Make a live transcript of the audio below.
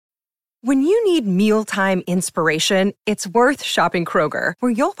When you need mealtime inspiration, it's worth shopping Kroger,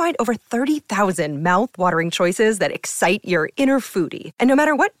 where you'll find over 30,000 mouth-watering choices that excite your inner foodie. And no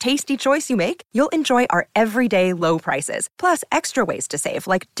matter what tasty choice you make, you'll enjoy our everyday low prices, plus extra ways to save,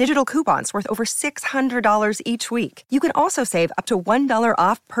 like digital coupons worth over $600 each week. You can also save up to $1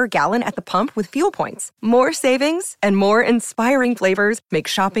 off per gallon at the pump with fuel points. More savings and more inspiring flavors make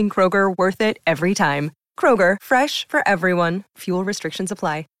shopping Kroger worth it every time. Kroger, fresh for everyone. Fuel restrictions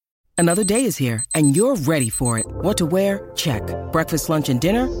apply. Another day is here, and you're ready for it. What to wear? Check. Breakfast, lunch, and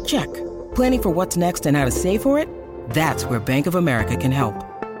dinner? Check. Planning for what's next and how to save for it? That's where Bank of America can help.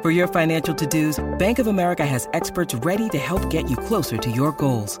 For your financial to-dos, Bank of America has experts ready to help get you closer to your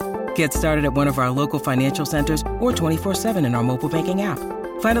goals. Get started at one of our local financial centers or 24/7 in our mobile banking app.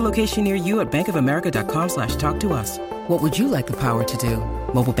 Find a location near you at bankofamerica.com/talktous. What would you like the power to do?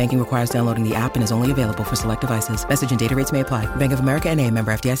 Mobile banking requires downloading the app and is only available for select devices. Message and data rates may apply. Bank of America N.A.,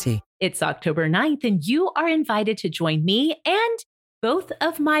 member FDIC. It's October 9th, and you are invited to join me and both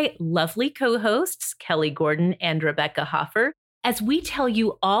of my lovely co-hosts, Kelly Gordon and Rebecca Hoffer, as we tell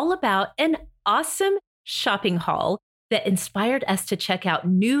you all about an awesome shopping haul that inspired us to check out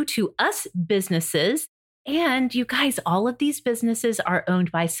new to us businesses. And you guys, all of these businesses are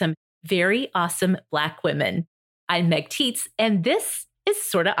owned by some very awesome Black women. I'm Meg Tietz, and this is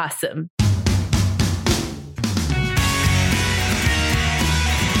Sorta Awesome.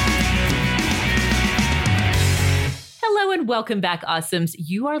 Hello and welcome back, Awesomes.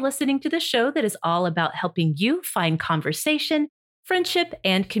 You are listening to the show that is all about helping you find conversation, friendship,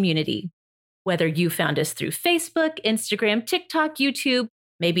 and community. Whether you found us through Facebook, Instagram, TikTok, YouTube,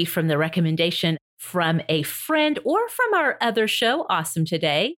 maybe from the recommendation from a friend or from our other show, Awesome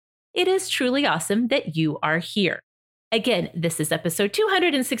Today, it is truly awesome that you are here. Again, this is episode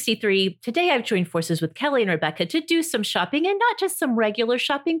 263. Today, I've joined forces with Kelly and Rebecca to do some shopping, and not just some regular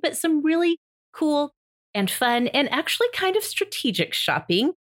shopping, but some really cool and fun and actually kind of strategic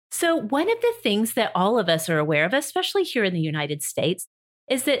shopping. So one of the things that all of us are aware of, especially here in the United States,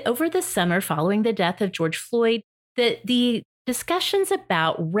 is that over the summer following the death of George Floyd, that the discussions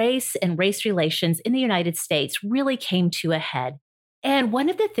about race and race relations in the United States really came to a head. And one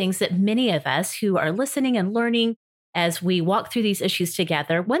of the things that many of us who are listening and learning as we walk through these issues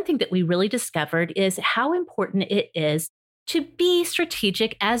together, one thing that we really discovered is how important it is to be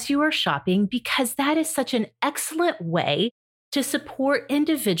strategic as you are shopping, because that is such an excellent way to support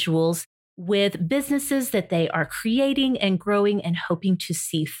individuals with businesses that they are creating and growing and hoping to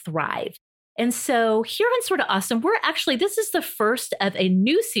see thrive. And so here on Sorta Awesome, this is the first of a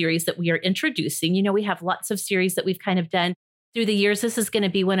new series that we are introducing. You know, we have lots of series that we've kind of done through the years. This is going to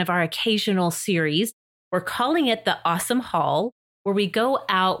be one of our occasional series. We're calling it the Awesome Haul, where we go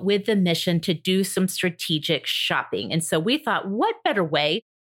out with the mission to do some strategic shopping. And so we thought, what better way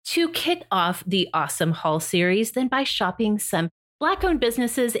to kick off the Awesome Haul series than by shopping some Black-owned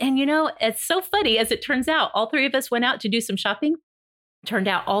businesses. And, you know, it's so funny, as it turns out, all three of us went out to do some shopping. Turned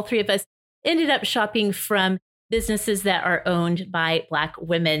out all three of us ended up shopping from businesses that are owned by Black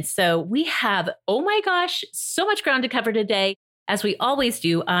women. So we have, oh my gosh, so much ground to cover today, as we always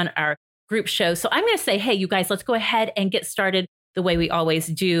do on our group show. So I'm going to say, hey, you guys, let's go ahead and get started the way we always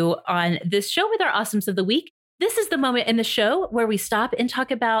do on this show with our Awesomes of the Week. This is the moment in the show where we stop and talk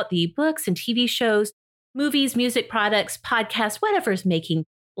about the books and TV shows, movies, music products, podcasts, whatever is making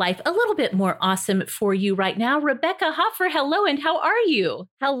life a little bit more awesome for you right now. Rebecca Hoffer, hello, and how are you?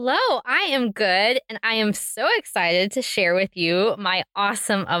 Hello, I am good, and I am so excited to share with you my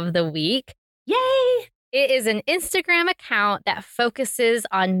Awesome of the Week. Yay! It is an Instagram account that focuses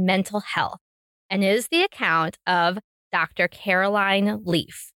on mental health, and it is the account of Dr. Caroline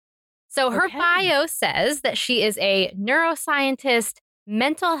Leaf. So her bio says that she is a neuroscientist,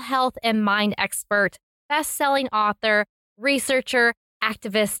 mental health and mind expert, best-selling author, researcher,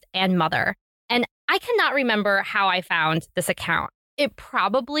 activist, and mother. And I cannot remember how I found this account. It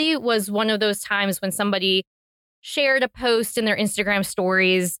probably was one of those times when somebody shared a post in their Instagram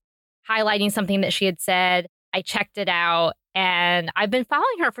stories highlighting something that she had said. I checked it out, and I've been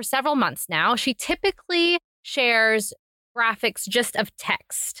following her for several months now. She typically shares graphics just of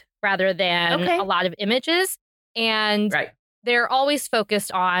text rather than a lot of images. And they're always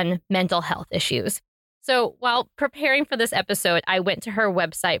focused on mental health issues. So while preparing for this episode, I went to her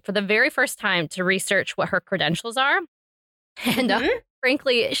website for the very first time to research what her credentials are. And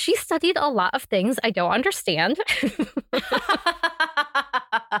frankly, she studied a lot of things I don't understand.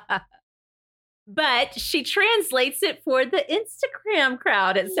 But she translates it for the Instagram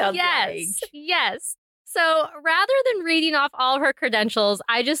crowd, it sounds like. Yes. So rather than reading off all of her credentials,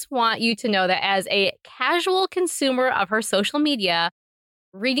 I just want you to know that as a casual consumer of her social media,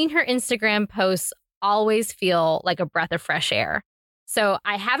 reading her Instagram posts always feel like a breath of fresh air. So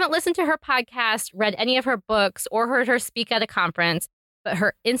I haven't listened to her podcast, read any of her books, or heard her speak at a conference, but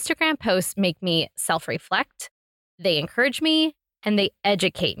her Instagram posts make me self-reflect. They encourage me and they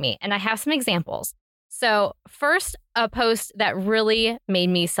educate me. And I have some examples. So first, a post that really made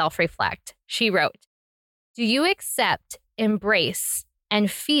me self-reflect. She wrote, "Do you accept, embrace,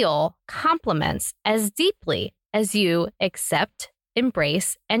 and feel compliments as deeply as you accept,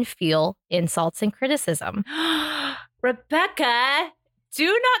 embrace, and feel insults and criticism?" Rebecca, do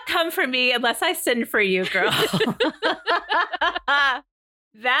not come for me unless I send for you, girl.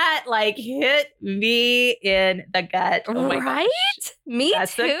 That hit me in the gut. Oh my right? Gosh. Me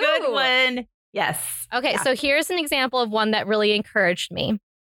That's too. a good one. Yes. Okay, so here's an example of one that really encouraged me.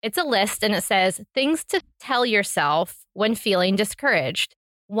 It's a list and it says things to tell yourself when feeling discouraged.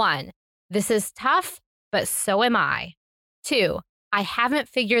 1, this is tough, but so am I. 2, I haven't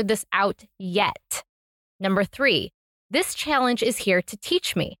figured this out yet. Number 3, this challenge is here to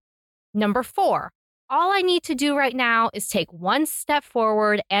teach me. Number 4, all I need to do right now is take one step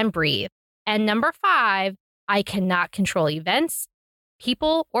forward and breathe. And number 5, I cannot control events,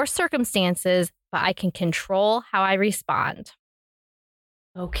 people, or circumstances, but I can control how I respond.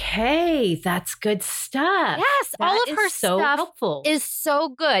 Okay, that's good stuff. Yes, that all of her so stuff helpful. is so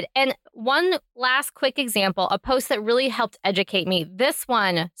good. And one last quick example, a post that really helped educate me. This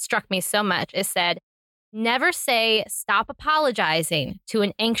one struck me so much. It said, "Never say stop apologizing to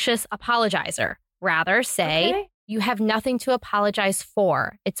an anxious apologizer. Rather say, Okay. You have nothing to apologize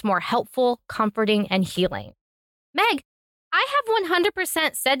for. It's more helpful, comforting, and healing." Meg, I have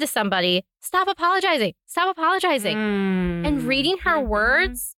 100% said to somebody, stop apologizing, stop apologizing. And reading her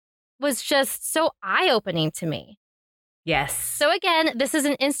words was just so eye-opening to me. Yes. So again, this is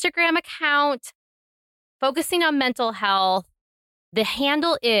an Instagram account focusing on mental health. The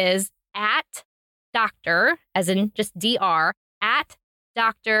handle is at Dr., as in just DR, at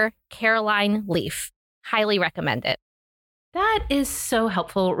Dr. Caroline Leaf. Highly recommend it. That is so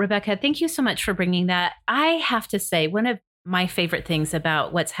helpful, Rebecca. Thank you so much for bringing that. I have to say, one of my favorite things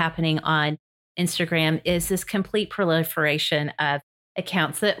about what's happening on Instagram is this complete proliferation of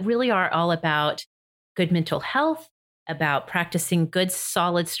accounts that really are all about good mental health, about practicing good,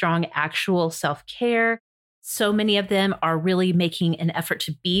 solid, strong, actual self-care. So many of them are really making an effort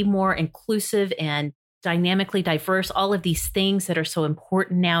to be more inclusive and dynamically diverse, all of these things that are so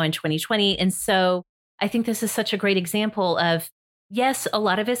important now in 2020. And so I think this is such a great example of, yes, a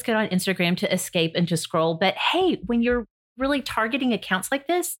lot of us get on Instagram to escape and to scroll, but hey, when you're really targeting accounts like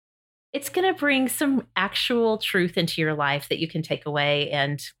this, it's going to bring some actual truth into your life that you can take away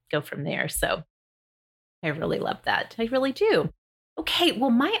and go from there. So I really love that. I really do. Okay, well,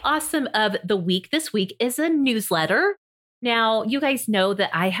 my awesome of the week this week is a newsletter. Now, you guys know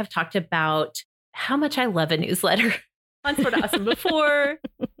that I have talked about how much I love a newsletter on Sort of Awesome before.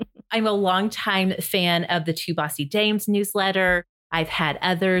 I'm a longtime fan of the Two Bossy Dames newsletter. I've had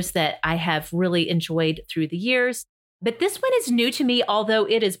others that I have really enjoyed through the years. But this one is new to me, although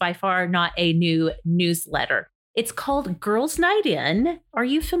it is by far not a new newsletter. It's called Girls Night In. Are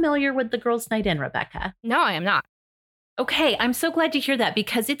you familiar with the Girls Night In, Rebecca? No, I am not. Okay, I'm so glad to hear that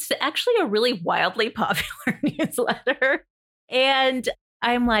because it's actually a really wildly popular newsletter. And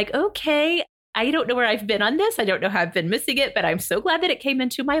I'm like, okay, I don't know where I've been on this. I don't know how I've been missing it, but I'm so glad that it came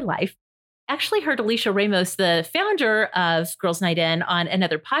into my life. Actually heard Alicia Ramos, the founder of Girls Night In, on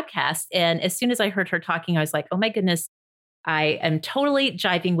another podcast. And as soon as I heard her talking, I was like, oh my goodness, I am totally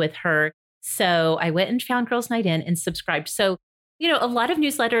jiving with her. So I went and found Girls Night In and subscribed. So, you know, a lot of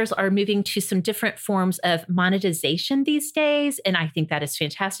newsletters are moving to some different forms of monetization these days. And I think that is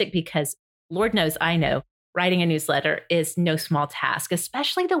fantastic because Lord knows I know writing a newsletter is no small task,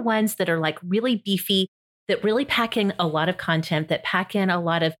 especially the ones that are like really beefy, that really pack in a lot of content, that pack in a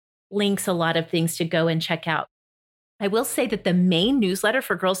lot of links, a lot of things to go and check out. I will say that the main newsletter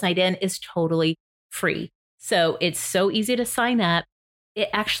for Girls Night In is totally free. So it's so easy to sign up. It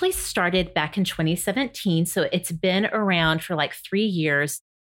actually started back in 2017. So it's been around for like 3 years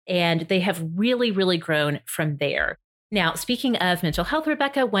and they have really, really grown from there. Now, speaking of mental health,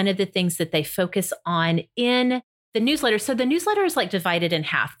 Rebecca, one of the things that they focus on in the newsletter. So the newsletter is like divided in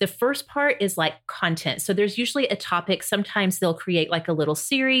half. The first part is like content. So there's usually a topic. Sometimes they'll create like a little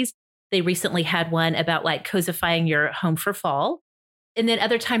series. They recently had one about like cosifying your home for fall. And then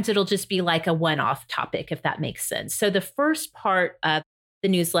other times it'll just be like a one-off topic, if that makes sense. So the first part of the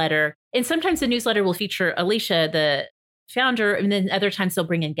newsletter, and sometimes the newsletter will feature Alicia, the founder, and then other times they'll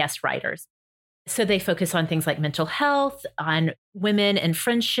bring in guest writers. So they focus on things like mental health, on women and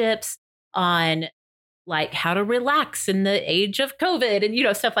friendships, on like how to relax in the age of COVID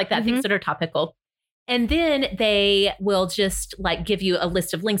and, stuff like that, things that are topical. And then they will just like give you a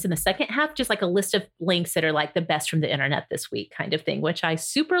list of links in the second half, just like a list of links that are like the best from the internet this week kind of thing, which I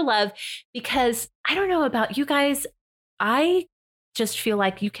super love because I don't know about you guys. I just feel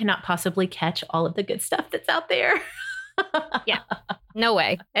like you cannot possibly catch all of the good stuff that's out there. Yeah, no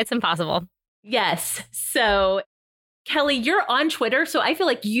way. It's impossible. Yes. So Kelly, you're on Twitter. So I feel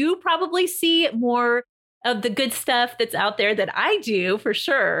like you probably see more of the good stuff that's out there than I do for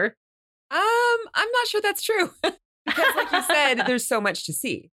sure. I'm not sure that's true because like you said, there's so much to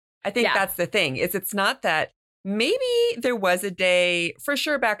see. I think that's the thing it's not that maybe there was a day for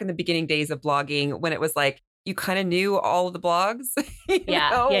sure back in the beginning days of blogging when it was like, you kind of knew all of the blogs.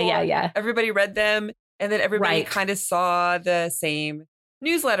 Yeah. Everybody read them. And then everybody kind of saw the same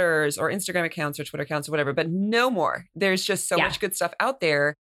newsletters or Instagram accounts or Twitter accounts or whatever, but no more. There's just so much good stuff out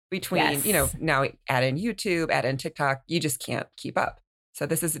there between, now add in YouTube, add in TikTok. You just can't keep up. So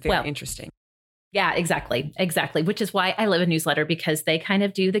this is very interesting. Yeah, exactly. Which is why I love a newsletter because they kind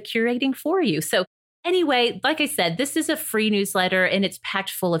of do the curating for you. So anyway, like I said, this is a free newsletter and it's packed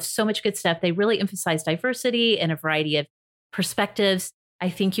full of so much good stuff. They really emphasize diversity and a variety of perspectives. I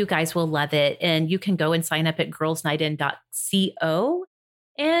think you guys will love it. And you can go and sign up at girlsnightin.co.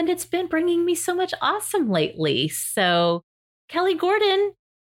 And it's been bringing me so much awesome lately. So Kelly Gordon,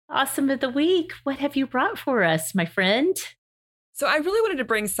 awesome of the week. What have you brought for us, my friend? So I really wanted to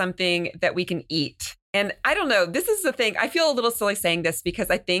bring something that we can eat. And I don't know, this is the thing. I feel a little silly saying this because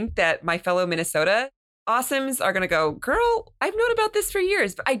I think that my fellow Minnesota awesomes are going to go, girl, I've known about this for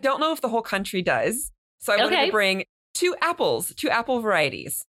years, but I don't know if the whole country does. So I wanted to bring two apple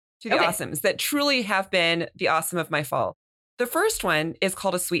varieties to the awesomes that truly have been the awesome of my fall. The first one is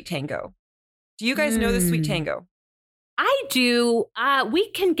called a sweet tango. Do you guys know the sweet tango? I do. We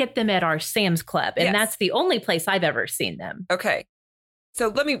can get them at our Sam's Club, and that's the only place I've ever seen them. Okay. So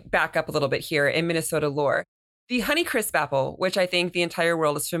let me back up a little bit here in Minnesota lore. The Honeycrisp apple, which I think the entire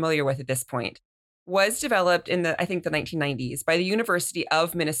world is familiar with at this point, was developed in the 1990s by the University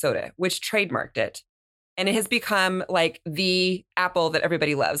of Minnesota, which trademarked it. And it has become like the apple that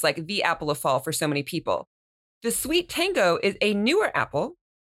everybody loves, like the apple of fall for so many people. The Sweet Tango is a newer apple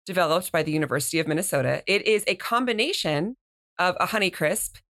developed by the University of Minnesota. It is a combination of a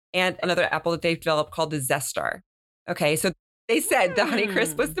Honeycrisp and another apple that they've developed called the Zestar. Okay, so they said the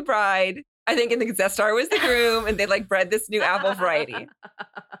Honeycrisp was the bride, I think, and the Zestar was the groom, and they bred this new apple variety.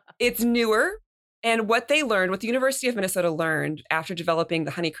 It's newer. And what the University of Minnesota learned after developing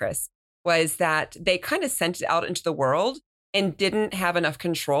the Honeycrisp was that they kind of sent it out into the world and didn't have enough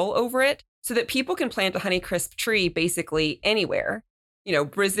control over it so that people can plant a Honeycrisp tree basically anywhere,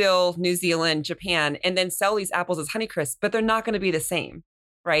 Brazil, New Zealand, Japan, and then sell these apples as Honeycrisp, but they're not going to be the same,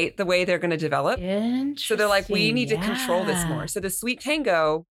 right? The way they're going to develop. So they're like, we need to control this more. So the Sweet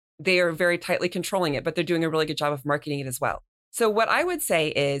Tango, they are very tightly controlling it, but they're doing a really good job of marketing it as well. So what I would say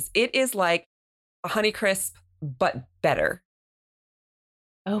is it is like a Honeycrisp, but better.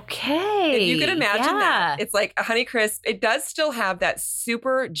 Okay. If you could imagine that. It's like a Honeycrisp. It does still have that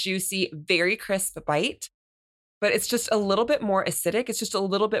super juicy, very crisp bite, but it's just a little bit more acidic. It's just a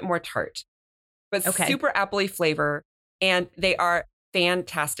little bit more tart, but super appley flavor. And they are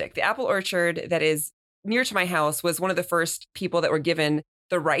fantastic. The apple orchard that is near to my house was one of the first people that were given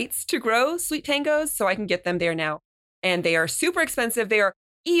the rights to grow sweet tangos. So I can get them there now. And they are super expensive. They are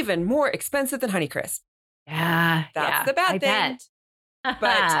even more expensive than Honeycrisp. Yeah. That's the bad thing. Bet.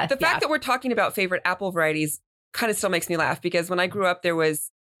 But the fact that we're talking about favorite apple varieties kind of still makes me laugh because when I grew up, there was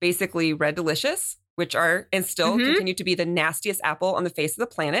basically Red Delicious, which are and still continue to be the nastiest apple on the face of the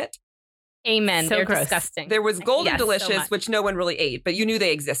planet. Amen. So They're gross. disgusting. There was Golden Delicious, so which no one really ate, but you knew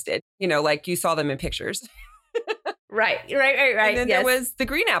they existed. Like you saw them in pictures. Right. And then there was the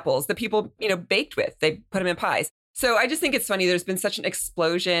green apples that people, baked with. They put them in pies. So I just think it's funny. There's been such an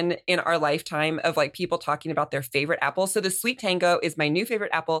explosion in our lifetime of people talking about their favorite apple. So the Sweet Tango is my new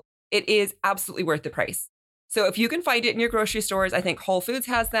favorite apple. It is absolutely worth the price. So if you can find it in your grocery stores, I think Whole Foods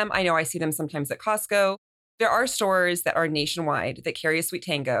has them. I know I see them sometimes at Costco. There are stores that are nationwide that carry a Sweet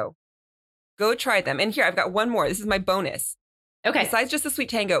Tango. Go try them. And here, I've got one more. This is my bonus. Okay. Besides just the Sweet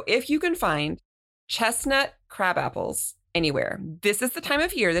Tango, if you can find chestnut crab apples anywhere, this is the time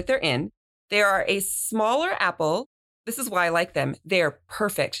of year that they're in. They are a smaller apple. This is why I like them. They are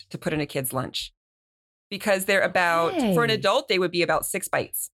perfect to put in a kid's lunch because they're about, for an adult, they would be about 6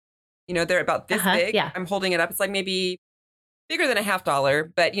 bites. They're about this big. Yeah. I'm holding it up. It's like maybe bigger than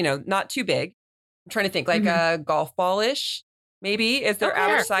 $50, but, not too big. I'm trying to think like a golf ball-ish, maybe is their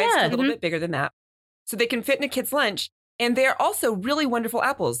average size, a little bit bigger than that. So they can fit in a kid's lunch. And they're also really wonderful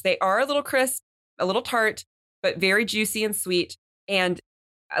apples. They are a little crisp. a little tart, but very juicy and sweet. And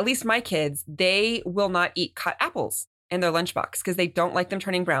at least my kids, they will not eat cut apples in their lunchbox because they don't like them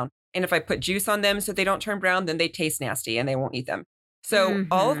turning brown. And if I put juice on them so they don't turn brown, then they taste nasty and they won't eat them. So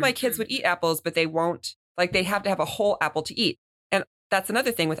all of my kids would eat apples, but they won't, like they have to have a whole apple to eat. And that's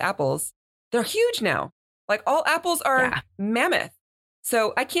another thing with apples. They're huge now. Like all apples are mammoth.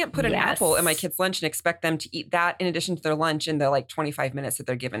 So I can't put an apple in my kids' lunch and expect them to eat that in addition to their lunch in the like 25 minutes that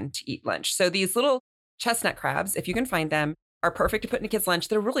they're given to eat lunch. So these little chestnut crabs, if you can find them, are perfect to put in a kid's lunch.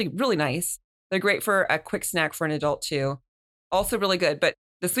 They're really, really nice. They're great for a quick snack for an adult too. Also really good. But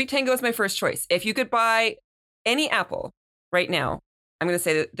the Sweet Tango is my first choice. If you could buy any apple right now, I'm going to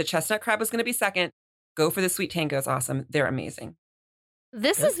say that the chestnut crab is going to be second. Go for the Sweet Tango. It's awesome. They're amazing.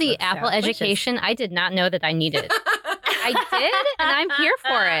 This is the apple education I did not know that I needed. I did, and I'm here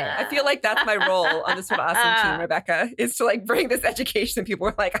for it. I feel like that's my role on this Sorta Awesome team, Rebecca, is to like bring this education. People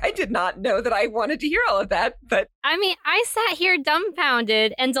were like, I did not know that I wanted to hear all of that. But I mean, I sat here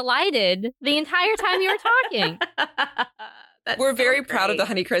dumbfounded and delighted the entire time you were talking. We're very proud of the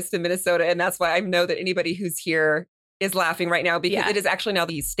Honeycrisp in Minnesota. And that's why I know that anybody who's here is laughing right now because it is actually now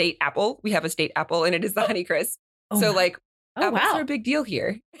the state apple. We have a state apple and it is the Honeycrisp. So like apples are a big deal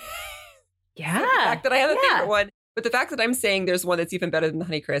here. Yeah. So the fact that I have a favorite one, but the fact that I'm saying there's one that's even better than the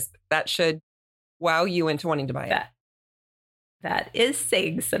Honeycrisp, that should wow you into wanting to buy it. That is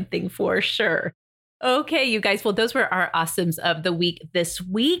saying something for sure. Okay, you guys. Well, those were our awesomes of the week this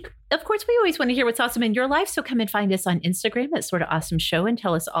week. Of course, we always want to hear what's awesome in your life. So come and find us on Instagram at Sorta Awesome Show and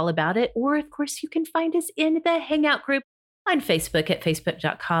tell us all about it. Or, of course, you can find us in the Hangout group on Facebook at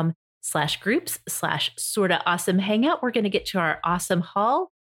facebook.com/groups/Sorta Awesome Hangout. We're going to get to our awesome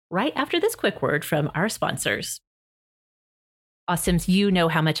haul right after this quick word from our sponsors. Awesomes, you know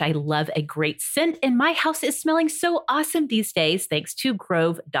how much I love a great scent, and my house is smelling so awesome these days thanks to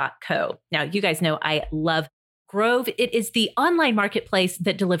Grove.co. Now, you guys know I love Grove. It is the online marketplace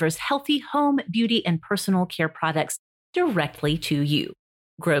that delivers healthy home, beauty, and personal care products directly to you.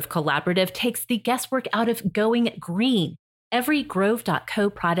 Grove Collaborative takes the guesswork out of going green. Every Grove.co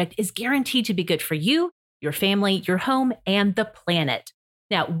product is guaranteed to be good for you, your family, your home, and the planet.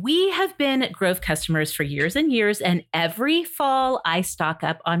 Now, we have been Grove customers for years and years, and every fall I stock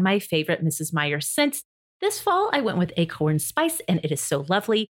up on my favorite Mrs. Meyer scents. This fall, I went with Acorn Spice, and it is so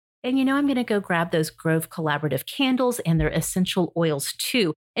lovely. And you know, I'm going to go grab those Grove Collaborative candles and their essential oils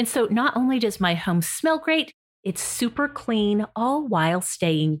too. And so not only does my home smell great, it's super clean, all while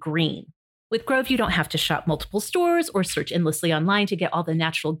staying green. With Grove, you don't have to shop multiple stores or search endlessly online to get all the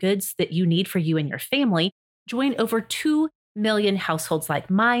natural goods that you need for you and your family. Join over 2 million households like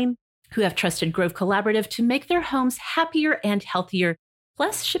mine who have trusted Grove Collaborative to make their homes happier and healthier.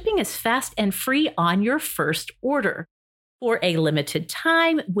 Plus, shipping is fast and free on your first order. For a limited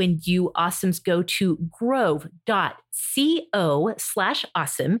time, when you awesomes go to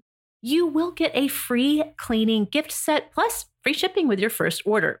grove.co/awesome, you will get a free cleaning gift set plus free shipping with your first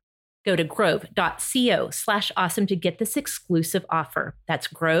order. Go to grove.co/awesome to get this exclusive offer. That's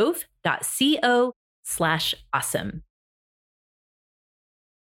grove.co/awesome.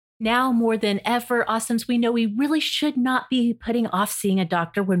 Now more than ever, awesomes, we know we really should not be putting off seeing a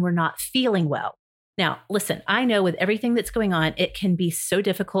doctor when we're not feeling well. Now, listen, I know with everything that's going on, it can be so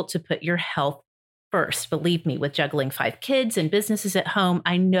difficult to put your health first. Believe me, with juggling 5 kids and businesses at home,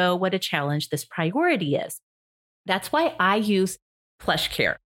 I know what a challenge this priority is. That's why I use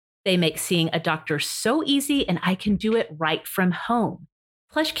PlushCare. They make seeing a doctor so easy, and I can do it right from home.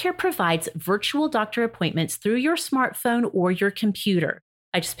 PlushCare provides virtual doctor appointments through your smartphone or your computer.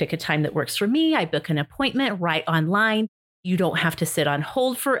 I just pick a time that works for me. I book an appointment right online. You don't have to sit on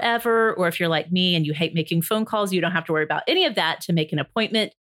hold forever. Or if you're like me and you hate making phone calls, you don't have to worry about any of that to make an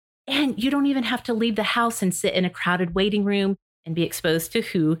appointment. And you don't even have to leave the house and sit in a crowded waiting room and be exposed to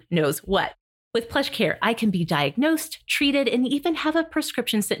who knows what. With PlushCare, I can be diagnosed, treated, and even have a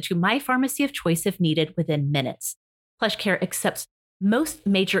prescription sent to my pharmacy of choice if needed within minutes. PlushCare accepts most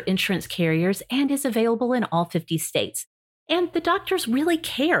major insurance carriers and is available in all 50 states. And the doctors really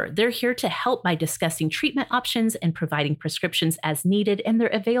care. They're here to help by discussing treatment options and providing prescriptions as needed, and they're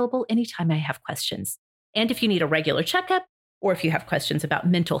available anytime I have questions. And if you need a regular checkup, or if you have questions about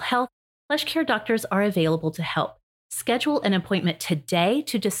mental health, PlushCare doctors are available to help. Schedule an appointment today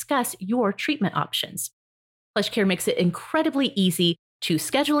to discuss your treatment options. PlushCare makes it incredibly easy to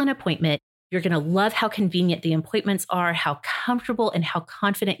schedule an appointment. You're going to love how convenient the appointments are, how comfortable and how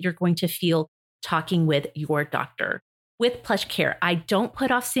confident you're going to feel talking with your doctor. With PlushCare, I don't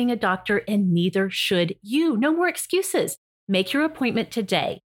put off seeing a doctor, and neither should you. No more excuses. Make your appointment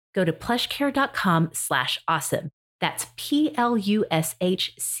today. Go to plushcare.com/awesome. That's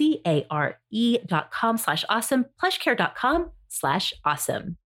PLUSHCARE.com/awesome,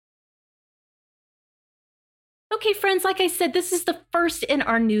 plushcare.com/awesome. Okay, friends, like I said, this is the first in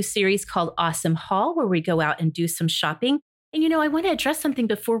our new series called Awesome Haul, where we go out and do some shopping. And, I want to address something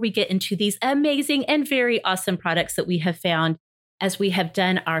before we get into these amazing and very awesome products that we have found as we have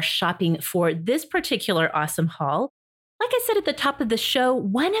done our shopping for this particular Awesome Haul. Like I said at the top of the show,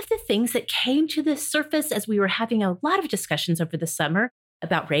 one of the things that came to the surface as we were having a lot of discussions over the summer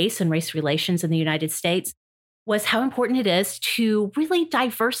about race and race relations in the United States was how important it is to really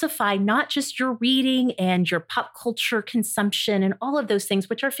diversify not just your reading and your pop culture consumption and all of those things,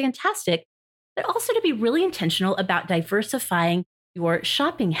 which are fantastic, but also to be really intentional about diversifying your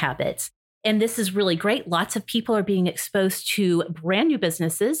shopping habits. And this is really great. Lots of people are being exposed to brand new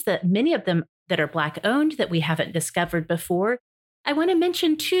businesses, that many of them that are Black owned that we haven't discovered before. I want to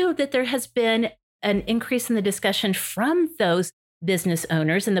mention too that there has been an increase in the discussion from those business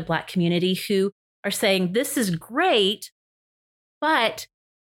owners in the Black community who are saying, this is great, but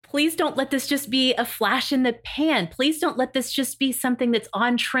please don't let this just be a flash in the pan. Please don't let this just be something that's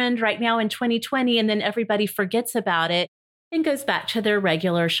on trend right now in 2020 and then everybody forgets about it and goes back to their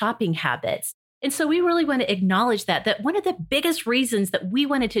regular shopping habits. And so we really want to acknowledge that one of the biggest reasons that we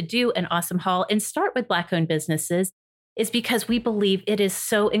wanted to do an Awesome Haul and start with Black-owned businesses is because we believe it is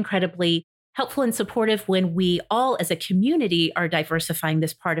so incredibly helpful and supportive when we all as a community are diversifying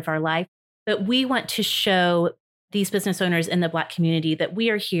this part of our life. But we want to show these business owners in the Black community that we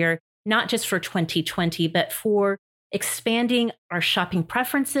are here not just for 2020, but for expanding our shopping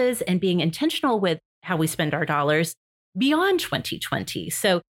preferences and being intentional with how we spend our dollars beyond 2020.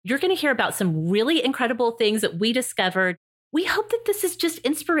 So you're going to hear about some really incredible things that we discovered. We hope that this is just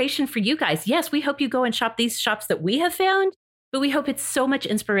inspiration for you guys. Yes, we hope you go and shop these shops that we have found, but we hope it's so much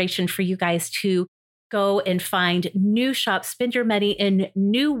inspiration for you guys to go and find new shops, spend your money in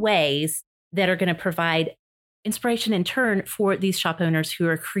new ways that are going to provide inspiration in turn for these shop owners who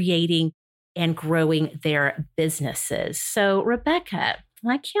are creating and growing their businesses. So, Rebecca,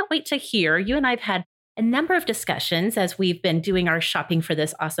 I can't wait to hear. You and I have had a number of discussions as we've been doing our shopping for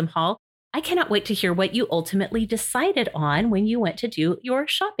this Awesome Haul. I cannot wait to hear what you ultimately decided on when you went to do your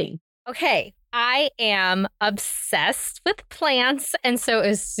shopping. Okay, I am obsessed with plants. And so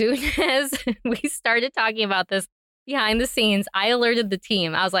as soon as we started talking about this behind the scenes, I alerted the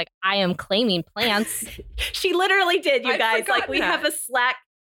team. I was like, I am claiming plants. She literally did, you guys. Like, we have a Slack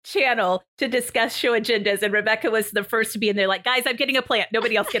channel to discuss show agendas, and Rebecca was the first to be in there like, guys, I'm getting a plant.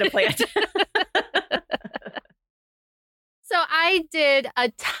 Nobody else get a plant. So I did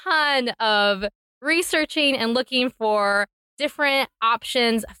a ton of researching and looking for different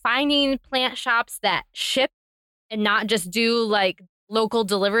options, finding plant shops that ship and not just do like local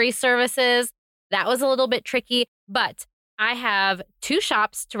delivery services. That was a little bit tricky, but I have two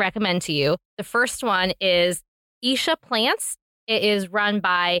shops to recommend to you. The first one is Aisha Plants. It is run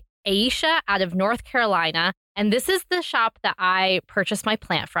by Aisha out of North Carolina, and this is the shop that I purchased my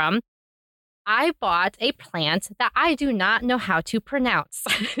plant from. I bought a plant that I do not know how to pronounce.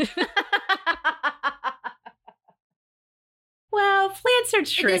 Well, plants are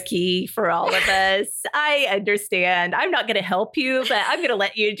tricky for all of us. I understand. I'm not going to help you, but I'm going to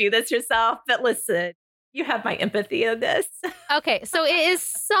let you do this yourself. But listen, you have my empathy in this. Okay, so it is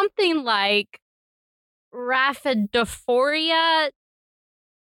something like Rhaphidophora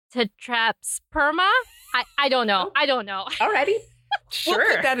tetrapsperma. I don't know. I don't know. Alrighty. Sure.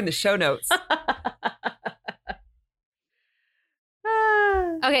 We'll put that in the show notes.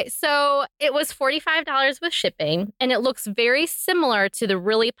 Okay, so it was $45 with shipping, and it looks very similar to the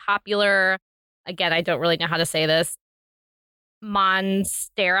really popular, again, I don't really know how to say this,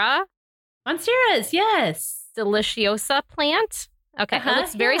 Monstera. Monsteras, yes. Deliciosa plant. Okay, it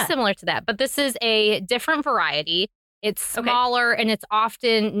looks very similar to that, but this is a different variety. It's smaller, and it's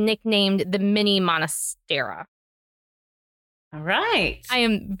often nicknamed the mini Monstera. All right. I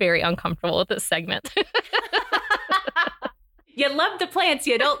am very uncomfortable with this segment. You love the plants.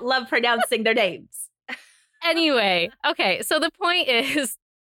 You don't love pronouncing their names. Anyway, okay. So the point is,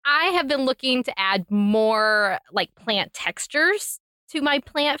 I have been looking to add more like plant textures to my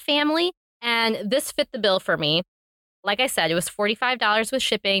plant family, and this fit the bill for me. Like I said, it was $45 with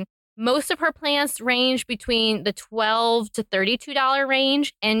shipping. Most of her plants range between the $12 to $32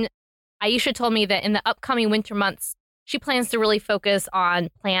 range, and Aisha told me that in the upcoming winter months, she plans to really focus on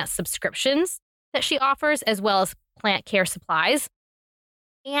plant subscriptions that she offers, as well as plant care supplies.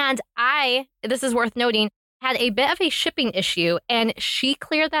 And this is worth noting, had a bit of a shipping issue, and she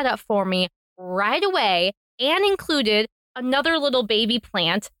cleared that up for me right away and included another little baby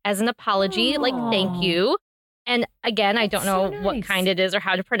plant as an apology, like thank you. And again, I don't know what kind it is or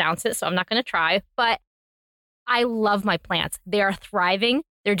how to pronounce it, so I'm not going to try. But I love my plants. They are thriving.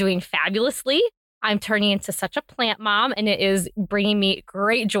 They're doing fabulously. I'm turning into such a plant mom, and it is bringing me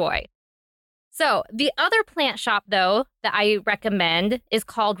great joy. So the other plant shop, though, that I recommend is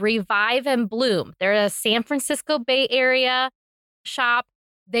called Revive and Bloom. They're a San Francisco Bay Area shop.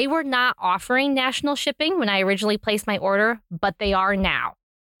 They were not offering national shipping when I originally placed my order, but they are now.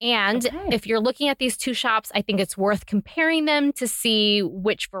 And if you're looking at these two shops, I think it's worth comparing them to see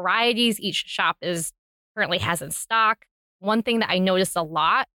which varieties each shop currently has in stock. One thing that I noticed a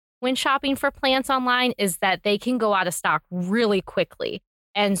lot when shopping for plants online is that they can go out of stock really quickly.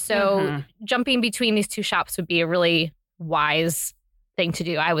 And so jumping between these two shops would be a really wise thing to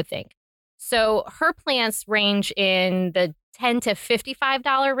do, I would think. So her plants range in the $10 to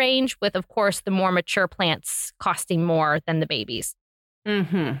 $55 range, with, of course, the more mature plants costing more than the babies.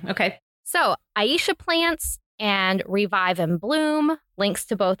 Okay. So Aisha Plants and Revive and Bloom, links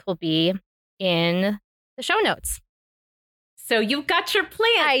to both will be in the show notes. So you got your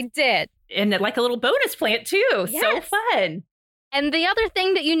plant. I did. And like a little bonus plant, too. Yes. So fun. And the other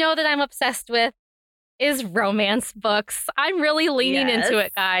thing that you know that I'm obsessed with is romance books. I'm really leaning into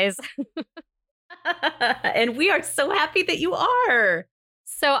it, guys. And we are so happy that you are.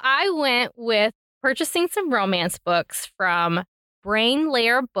 So I went with purchasing some romance books from Brain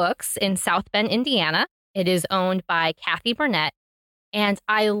Layer Books in South Bend, Indiana. It is owned by Kathy Burnett. And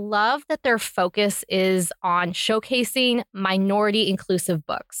I love that their focus is on showcasing minority inclusive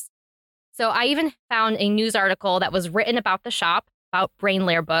books. So I even found a news article that was written about the shop, about Brain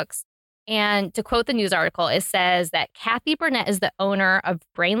Layer Books. And to quote the news article, it says that Kathy Burnett is the owner of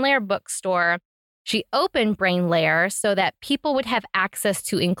Brain Layer Bookstore. She opened Brain Layer so that people would have access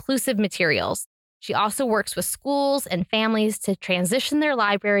to inclusive materials. She also works with schools and families to transition their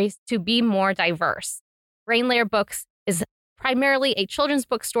libraries to be more diverse. Brain Layer Books is primarily a children's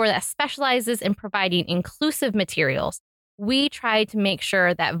bookstore that specializes in providing inclusive materials. We try to make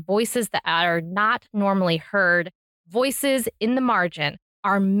sure that voices that are not normally heard, voices in the margin,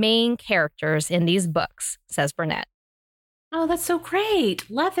 are main characters in these books, says Burnett. Oh, that's so great.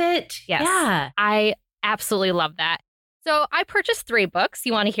 Love it. Yes. Yeah. I absolutely love that. So I purchased 3 books.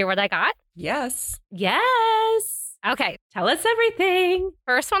 You want to hear what I got? Yes. Yes. Okay. Tell us everything.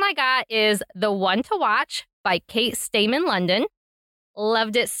 First one I got is The One to Watch by Kate Stayman London.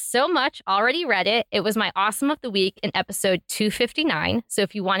 Loved it so much. Already read it. It was my awesome of the week in episode 259. So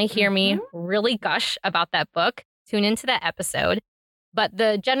if you want to hear me really gush about that book, tune into that episode. But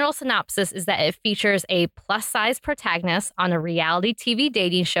the general synopsis is that it features a plus-size protagonist on a reality TV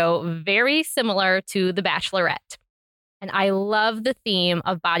dating show very similar to The Bachelorette. And I love the theme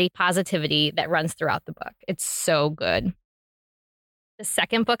of body positivity that runs throughout the book. It's so good. The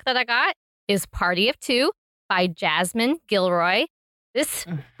second book that I got is Party of Two by Jasmine Gilroy. This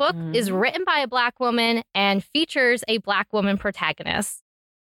book is written by a Black woman and features a Black woman protagonist.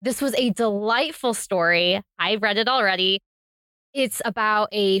 This was a delightful story. I read it already. It's about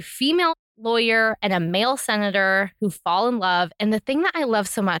a female lawyer and a male senator who fall in love. And the thing that I love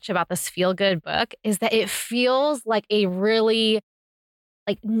so much about this feel-good book is that it feels like a really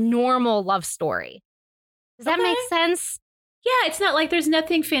normal love story. Does that make sense? Yeah, it's not like there's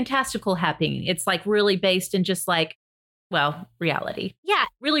nothing fantastical happening. It's like really based in just reality. Yeah.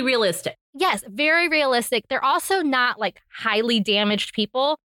 Really realistic. Yes, very realistic. They're also not highly damaged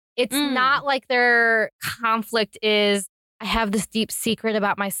people. It's not like their conflict is, I have this deep secret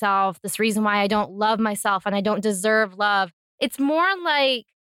about myself, this reason why I don't love myself and I don't deserve love. It's more like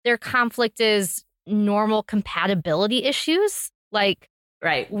their conflict is normal compatibility issues.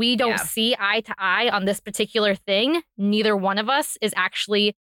 Right. We don't see eye to eye on this particular thing. Neither one of us is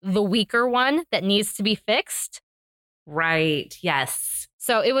actually the weaker one that needs to be fixed. Right. Yes.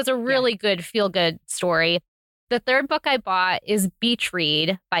 So it was a really good feel-good story. The third book I bought is Beach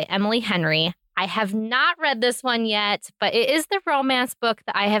Read by Emily Henry. I have not read this one yet, but it is the romance book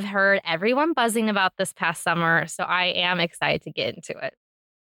that I have heard everyone buzzing about this past summer. So I am excited to get into it.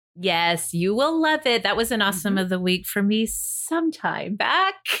 Yes, you will love it. That was an awesome of the week for me sometime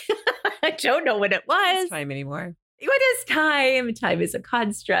back. I don't know when it was. It's time anymore. What is time? Time is a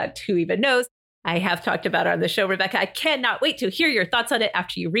construct. Who even knows? I have talked about it on the show, Rebecca. I cannot wait to hear your thoughts on it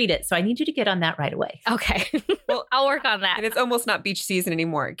after you read it. So I need you to get on that right away. Okay. Well, I'll work on that. And it's almost not beach season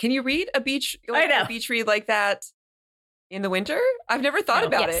anymore. Can you read a beach read like that in the winter? I've never thought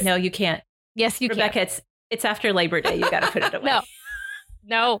about it. No, you can't. Yes, you Rebecca, can. it's after Labor Day. You got to put it away.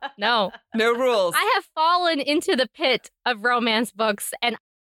 No. No rules. I have fallen into the pit of romance books, and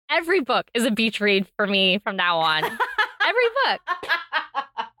every book is a beach read for me from now on. Every book.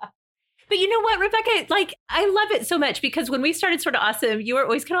 But you know what, Rebecca, like, I love it so much because when we started Sort of Awesome, you were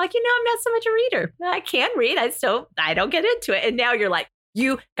always kind of like, I'm not so much a reader. I can read. I don't get into it. And now you're like,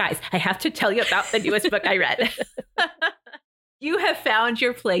 you guys, I have to tell you about the newest book I read. You have found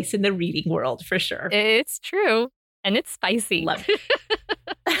your place in the reading world for sure. It's true. And it's spicy. Love it.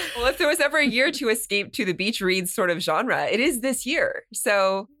 Well, if there was ever a year to escape to the beach reads sort of genre, it is this year.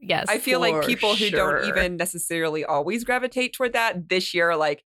 So yes, I feel like people who sure. don't even necessarily always gravitate toward that this year are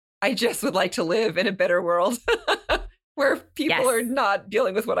like, I just would like to live in a better world where people are not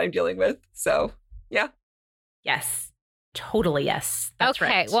dealing with what I'm dealing with. So, yeah. Yes, totally. Yes. That's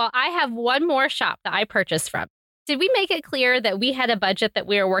okay. right. Well, I have one more shop that I purchased from. Did we make it clear that we had a budget that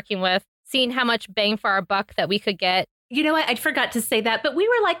we were working with, seeing how much bang for our buck that we could get? You know what? I forgot to say that, but we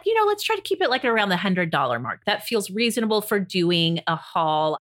were like, let's try to keep it like around the $100 mark. That feels reasonable for doing a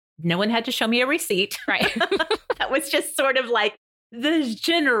haul. No one had to show me a receipt. Right. That was just sort of like the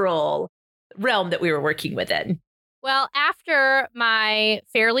general realm that we were working within. Well, after my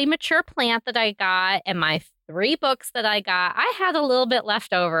fairly mature plant that I got and my 3 books that I got, I had a little bit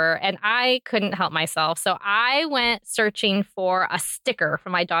left over and I couldn't help myself. So I went searching for a sticker for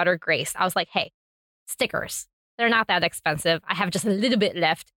my daughter, Grace. I was like, hey, stickers. They're not that expensive. I have just a little bit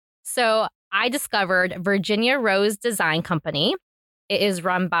left. So I discovered Virginia Rose Design Company. It is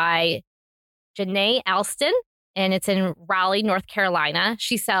run by Janae Alston, and it's in Raleigh, North Carolina.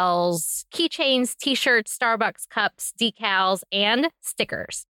 She sells keychains, T-shirts, Starbucks cups, decals, and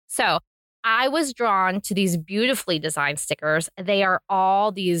stickers. So I was drawn to these beautifully designed stickers. They are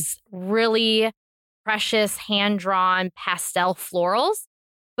all these really precious hand-drawn pastel florals,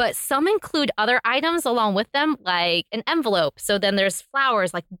 but some include other items along with them, like an envelope. So then there's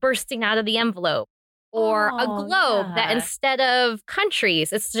flowers like bursting out of the envelope, or a globe that instead of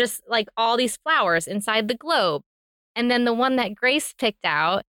countries, it's just like all these flowers inside the globe. And then the one that Grace picked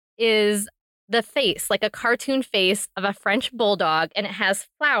out is the face, like a cartoon face of a French bulldog, and it has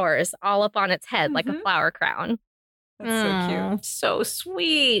flowers all up on its head, like a flower crown. That's so cute. So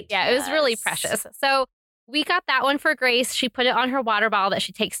sweet. Yeah, it was really precious. So we got that one for Grace. She put it on her water bottle that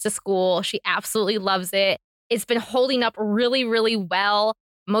she takes to school. She absolutely loves it. It's been holding up really, really well.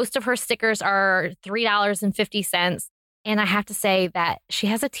 Most of her stickers are $3.50. And I have to say that she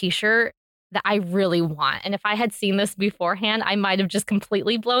has a T-shirt that I really want. And if I had seen this beforehand, I might have just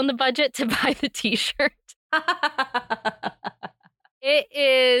completely blown the budget to buy the T-shirt. It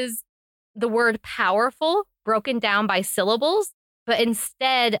is the word powerful broken down by syllables, but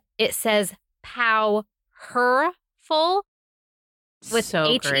instead it says powerful with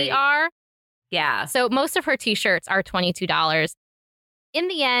So great. H-E-R. Yeah. So most of her T-shirts are $22. In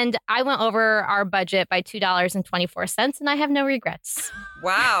the end, I went over our budget by $2.24, and I have no regrets.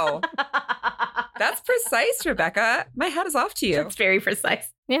 Wow. That's precise, Rebecca. My hat is off to you. It's very precise.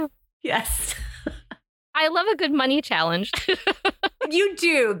 Yeah. Yes. I love a good money challenge. You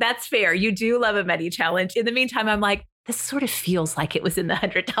do. That's fair. You do love a money challenge. In the meantime, I'm like, this sort of feels like it was in the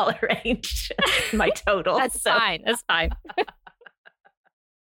 $100 range, my total. That's fine. That's fine.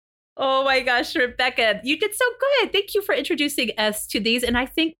 Oh my gosh, Rebecca, you did so good. Thank you for introducing us to these. And I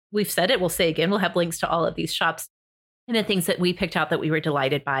think we've said it, we'll say again, we'll have links to all of these shops and the things that we picked out that we were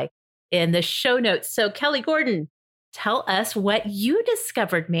delighted by in the show notes. So Kelly Gordon, tell us what you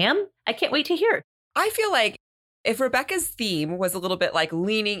discovered, ma'am. I can't wait to hear. I feel like if Rebecca's theme was a little bit like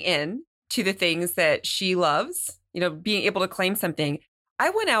leaning in to the things that she loves, being able to claim something,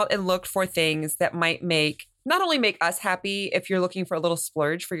 I went out and looked for things that might not only make us happy if you're looking for a little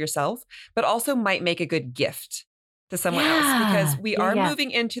splurge for yourself, but also might make a good gift to someone else, because we are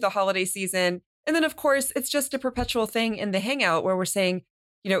moving into the holiday season. And then, of course, it's just a perpetual thing in the Hangout where we're saying,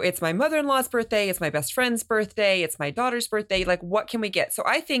 it's my mother-in-law's birthday, it's my best friend's birthday, it's my daughter's birthday. Like, what can we get? So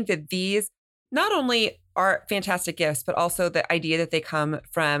I think that these not only are fantastic gifts, but also the idea that they come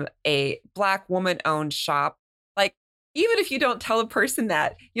from a Black woman-owned shop. Like, even if you don't tell a person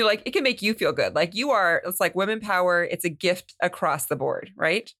that, it can make you feel good. Like it's like women power. It's a gift across the board,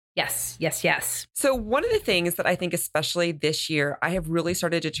 right? Yes, yes, yes. So one of the things that I think, especially this year, I have really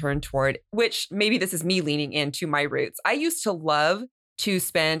started to turn toward, which maybe this is me leaning into my roots. I used to love to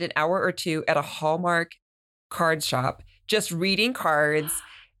spend an hour or two at a Hallmark card shop, just reading cards,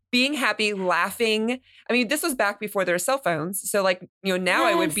 being happy, laughing. I mean, this was back before there were cell phones. So now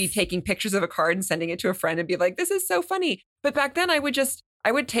I would be taking pictures of a card and sending it to a friend and be like, this is so funny. But back then I would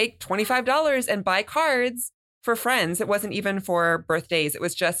take $25 and buy cards for friends. It wasn't even for birthdays. It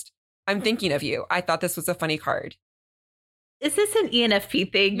was just, I'm thinking of you. I thought this was a funny card. Is this an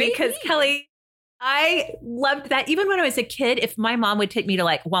ENFP thing? Maybe. Because Kelly, I loved that. Even when I was a kid, if my mom would take me to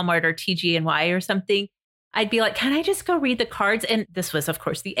like Walmart or TG&Y or something, I'd be like, can I just go read the cards? And this was, of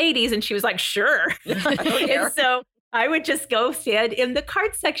course, the 80s. And she was like, sure. And so I would just go stand in the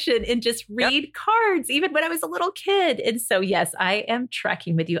card section and just read cards, even when I was a little kid. And so, yes, I am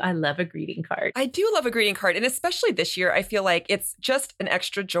tracking with you. I love a greeting card. I do love a greeting card. And especially this year, I feel like it's just an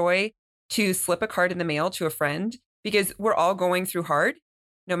extra joy to slip a card in the mail to a friend because we're all going through hard,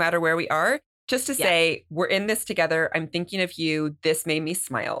 no matter where we are. Just to say, we're in this together. I'm thinking of you. This made me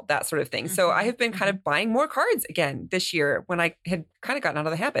smile, that sort of thing. So I have been kind of buying more cards again this year when I had kind of gotten out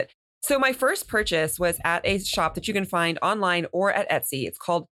of the habit. So my first purchase was at a shop that you can find online or at Etsy. It's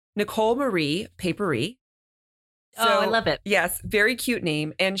called Nicole Marie Paperie. So, I love it. Yes, very cute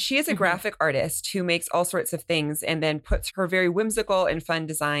name. And she is a graphic artist who makes all sorts of things and then puts her very whimsical and fun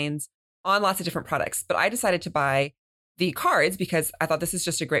designs on lots of different products. But I decided to buy the cards because I thought this is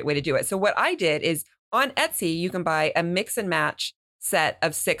just a great way to do it. So what I did is on Etsy, you can buy a mix and match set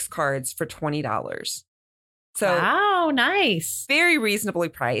of 6 cards for $20. So wow, nice. Very reasonably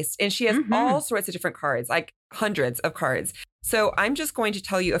priced. And she has all sorts of different cards, like hundreds of cards. So I'm just going to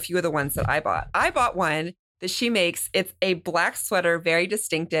tell you a few of the ones that I bought. I bought one that she makes. It's a black sweater, very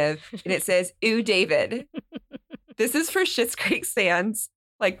distinctive. And it says, "Ooh, David." This is for Schitt's Creek fans,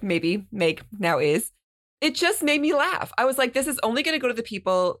 like maybe Meg now is. It just made me laugh. I was like, this is only going to go to the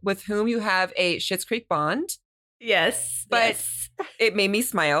people with whom you have a Schitt's Creek bond. Yes. But it made me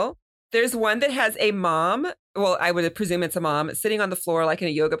smile. There's one that has a mom. Well, I would presume it's a mom sitting on the floor like in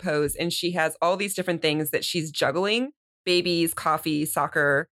a yoga pose. And she has all these different things that she's juggling. Babies, coffee,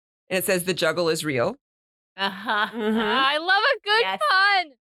 soccer. And it says the juggle is real. I love a good pun.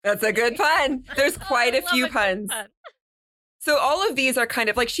 That's a good pun. There's quite a few puns. So all of these are kind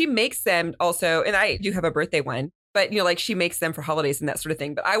of like she makes them also, and I do have a birthday one, but like she makes them for holidays and that sort of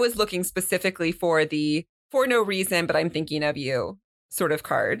thing. But I was looking specifically for the "for no reason, but I'm thinking of you" sort of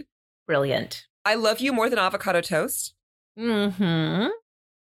card. Brilliant. I love you more than avocado toast. I'm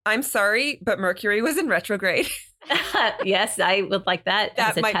sorry, but Mercury was in retrograde. Yes, I would like that.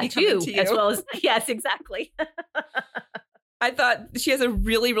 That as a might tattoo, be coming to you. as well as yes, exactly. I thought she has a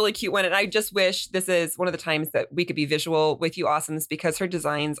really, really cute one. And I just wish this is one of the times that we could be visual with you awesomes because her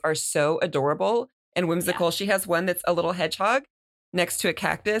designs are so adorable and whimsical. She has one that's a little hedgehog next to a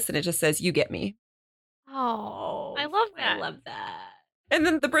cactus and it just says, "You get me." Oh, I love that. I love that. And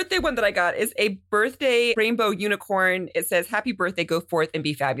then the birthday one that I got is a birthday rainbow unicorn. It says, "Happy birthday, go forth and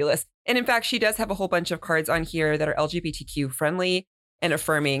be fabulous." And in fact, she does have a whole bunch of cards on here that are LGBTQ friendly and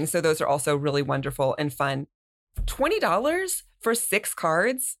affirming. So those are also really wonderful and fun. $20 for 6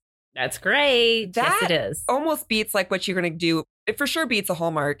 cards. That's great. That yes, it is. Almost beats like what you're going to do. It for sure beats a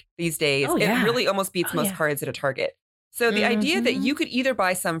Hallmark these days. Oh, yeah. It really almost beats most cards at a Target. So the idea that you could either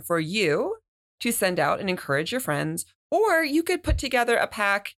buy some for you to send out and encourage your friends, or you could put together a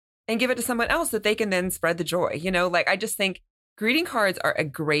pack and give it to someone else that they can then spread the joy. Like I just think greeting cards are a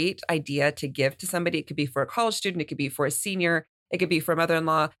great idea to give to somebody. It could be for a college student. It could be for a senior. It could be for a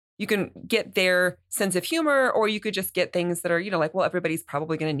mother-in-law. You can get their sense of humor, or you could just get things that are, like, well, everybody's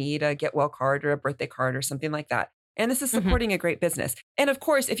probably going to need a get well card or a birthday card or something like that. And this is supporting a great business. And of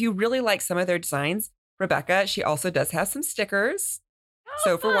course, if you really like some of their designs, Rebecca, she also does have some stickers.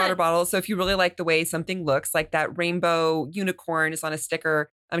 So for water bottles. So if you really like the way something looks, like that rainbow unicorn is on a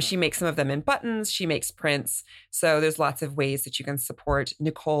sticker, she makes some of them in buttons. She makes prints. So there's lots of ways that you can support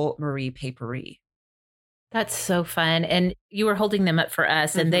Nicole Marie Paperie. That's so fun. And you were holding them up for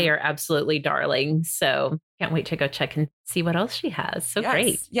us and they are absolutely darling. So can't wait to go check and see what else she has. So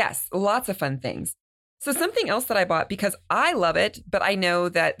great. Yes, lots of fun things. So something else that I bought because I love it, but I know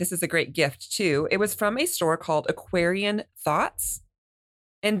that this is a great gift too. It was from a store called Aquarian Thoughts.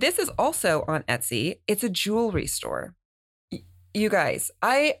 And this is also on Etsy. It's a jewelry store. You guys,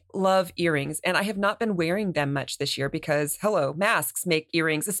 I love earrings and I have not been wearing them much this year because, masks make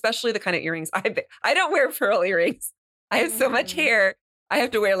earrings, especially the kind of earrings I don't wear pearl earrings. I have so much hair. I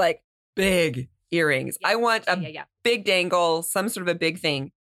have to wear like big earrings. I want a big dangle, some sort of a big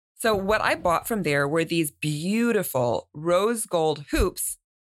thing. So what I bought from there were these beautiful rose gold hoops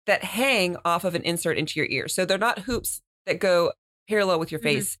that hang off of an insert into your ear. So they're not hoops that go parallel with your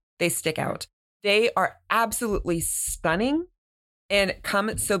face. They stick out. They are absolutely stunning. And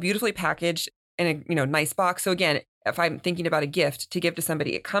come so beautifully packaged in a nice box. So again, if I'm thinking about a gift to give to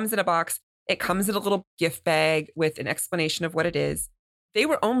somebody, it comes in a box. It comes in a little gift bag with an explanation of what it is. They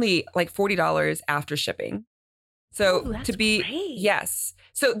were only like $40 after shipping. So to be great. Yes.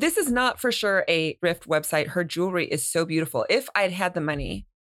 So this is not for sure a thrift website. Her jewelry is so beautiful. If I'd had the money,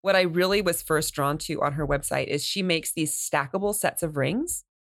 what I really was first drawn to on her website is she makes these stackable sets of rings.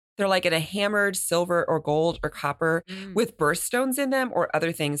 They're like in a hammered silver or gold or copper with birthstones in them or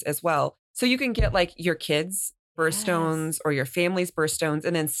other things as well. So you can get like your kids' birthstones or your family's birthstones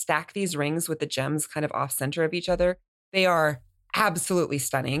and then stack these rings with the gems kind of off center of each other. They are absolutely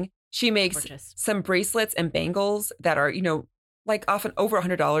stunning. She makes some bracelets and bangles that are, like often over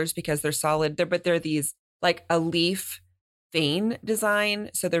 $100 because they're solid. But they're these like a leaf vein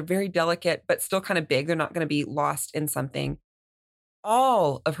design. So they're very delicate, but still kind of big. They're not going to be lost in something.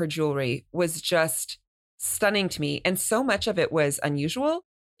 All of her jewelry was just stunning to me. And so much of it was unusual.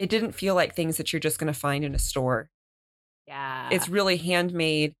 It didn't feel like things that you're just going to find in a store. Yeah. It's really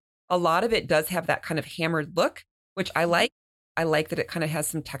handmade. A lot of it does have that kind of hammered look, which I like. I like that it kind of has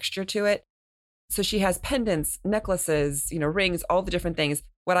some texture to it. So she has pendants, necklaces, rings, all the different things.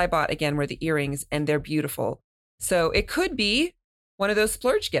 What I bought, again, were the earrings, and they're beautiful. So it could be one of those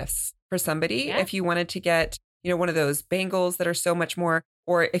splurge gifts for somebody if you wanted to get, one of those bangles that are so much more,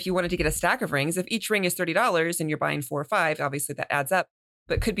 or if you wanted to get a stack of rings. If each ring is $30 and you're buying 4 or 5, obviously that adds up.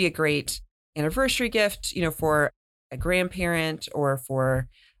 But could be a great anniversary gift, for a grandparent or for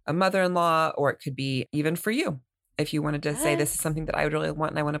a mother-in-law, or it could be even for you if you wanted to say this is something that I would really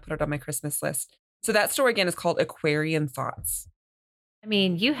want and I want to put it on my Christmas list. So that store again is called Aquarian Thoughts. I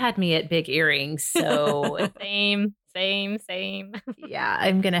mean, you had me at big earrings, so same. Yeah,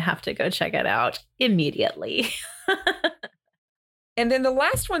 I'm going to have to go check it out immediately. And then the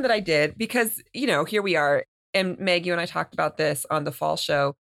last one that I did, because, here we are. And Meg, you and I talked about this on the fall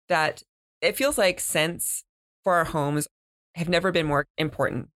show, that it feels like scents for our homes have never been more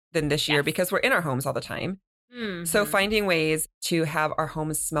important than this year because we're in our homes all the time. Mm-hmm. So finding ways to have our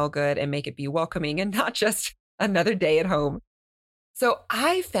homes smell good and make it be welcoming and not just another day at home. So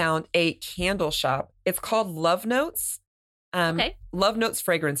I found a candle shop. It's called Love Notes. Love Notes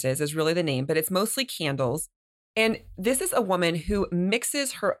Fragrances is really the name, but it's mostly candles. And this is a woman who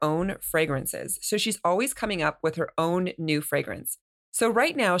mixes her own fragrances. So she's always coming up with her own new fragrance. So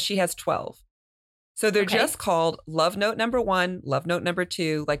right now she has 12. So they're just called Love Note number 1, Love Note number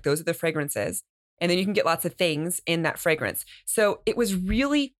 2. Like those are the fragrances. And then you can get lots of things in that fragrance. So it was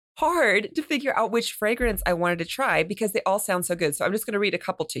really hard to figure out which fragrance I wanted to try because they all sound so good. So I'm just going to read a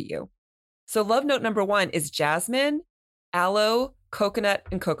couple to you. So Love Note number 1 is jasmine, aloe, coconut,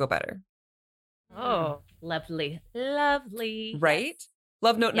 and cocoa butter. Oh, lovely. Lovely. Right? Yes.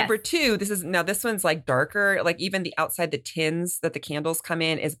 Love Note number 2. This one's like darker, like even the outside, the tins that the candles come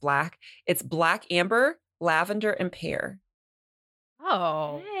in is black. It's black amber, lavender, and pear.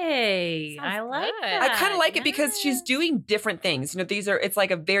 Oh, hey, I like that. I kind of like it because she's doing different things. It's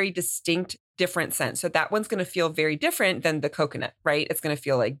like a very distinct, different scent. So that one's going to feel very different than the coconut, right? It's going to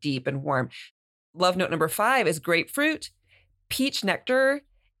feel like deep and warm. Love Note number 5 is grapefruit, peach nectar,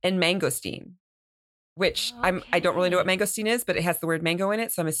 and mangosteen. Which I don't really know what mangosteen is, but it has the word mango in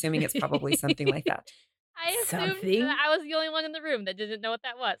it. So I'm assuming it's probably something like that. I assumed that I was the only one in the room that didn't know what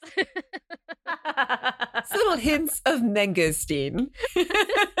that was. Little hints of mangosteen.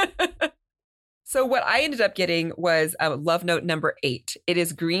 So what I ended up getting was Love Note number 8. It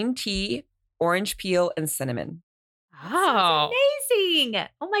is green tea, orange peel, and cinnamon. Oh, amazing.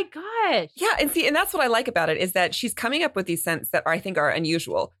 Oh my gosh. Yeah. And that's what I like about it is that she's coming up with these scents that I think are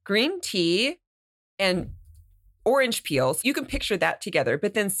unusual. Green tea and orange peels, you can picture that together.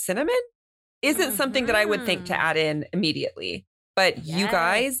 But then cinnamon isn't something that I would think to add in immediately. But you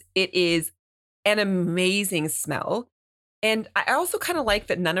guys, it is an amazing smell. And I also kind of like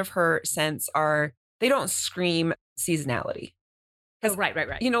that none of her scents they don't scream seasonality. Right.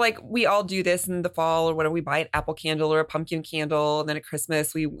 Like we all do this in the fall or whatever. We buy an apple candle or a pumpkin candle. And then at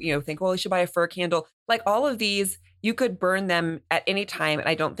Christmas, we, think, well, we should buy a fir candle. Like all of these, you could burn them at any time. And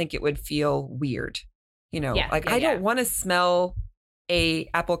I don't think it would feel weird. I don't want to smell a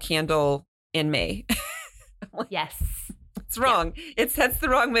apple candle in May. Yes. It's wrong. Yeah. It sets the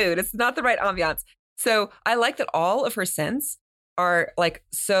wrong mood. It's not the right ambiance. So I like that all of her scents are like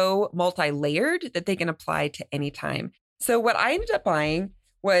so multi-layered that they can apply to any time. So what I ended up buying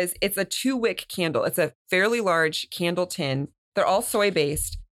it's a 2-wick candle. It's a fairly large candle tin. They're all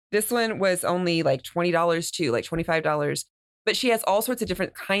soy-based. This one was only like $20 too, like $25. But she has all sorts of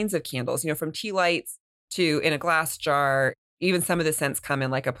different kinds of candles, from tea lights to in a glass jar. Even some of the scents come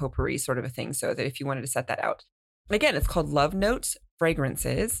in like a potpourri sort of a thing, so that if you wanted to set that out. Again, it's called Love Notes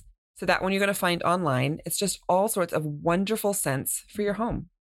Fragrances. So that one you're going to find online. It's just all sorts of wonderful scents for your home.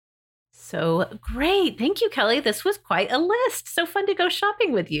 So great. Thank you, Kelly. This was quite a list. So fun to go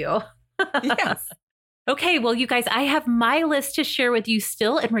shopping with you. Yes. Okay, well, you guys, I have my list to share with you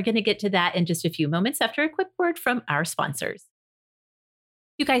still, and we're going to get to that in just a few moments after a quick word from our sponsors.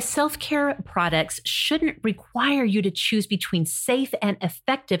 You guys, self-care products shouldn't require you to choose between safe and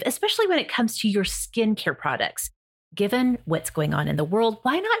effective, especially when it comes to your skincare products. Given what's going on in the world,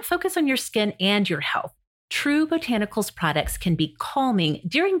 why not focus on your skin and your health? True Botanicals products can be calming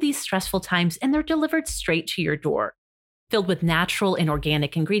during these stressful times, and they're delivered straight to your door. Filled with natural and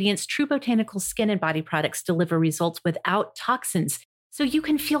organic ingredients, True Botanicals skin and body products deliver results without toxins, so you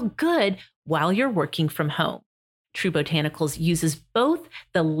can feel good while you're working from home. True Botanicals uses both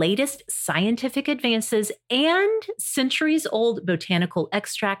the latest scientific advances and centuries-old botanical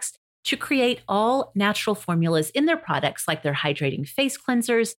extracts to create all natural formulas in their products, like their hydrating face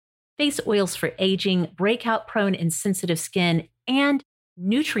cleansers, face oils for aging, breakout-prone and sensitive skin, and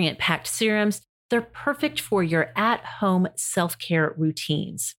nutrient-packed serums. They're perfect for your at-home self-care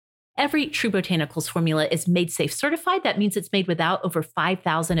routines. Every True Botanicals formula is Made Safe certified. That means it's made without over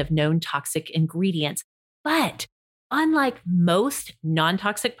 5,000 of known toxic ingredients. But unlike most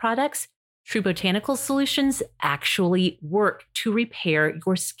non-toxic products, True Botanicals solutions actually work to repair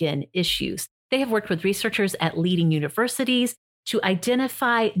your skin issues. They have worked with researchers at leading universities to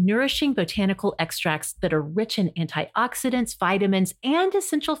identify nourishing botanical extracts that are rich in antioxidants, vitamins, and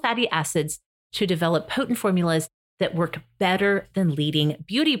essential fatty acids to develop potent formulas that work better than leading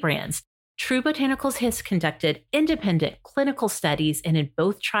beauty brands. True Botanicals has conducted independent clinical studies, and in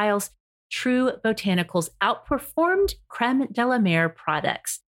both trials, True Botanicals outperformed Creme de la Mer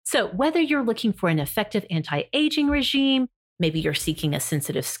products. So whether you're looking for an effective anti-aging regime, maybe you're seeking a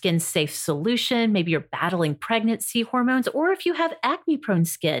sensitive skin-safe solution, maybe you're battling pregnancy hormones, or if you have acne-prone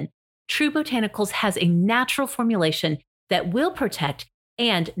skin, True Botanicals has a natural formulation that will protect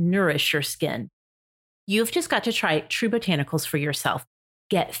and nourish your skin. You've just got to try True Botanicals for yourself.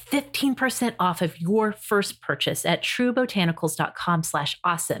 Get 15% off of your first purchase at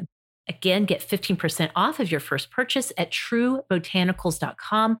truebotanicals.com/awesome. Again, get 15% off of your first purchase at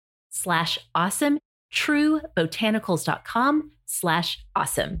truebotanicals.com/awesome.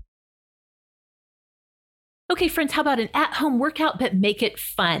 truebotanicals.com/awesome. Okay, friends, how about an at-home workout, but make it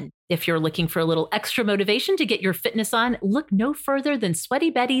fun? If you're looking for a little extra motivation to get your fitness on, look no further than Sweaty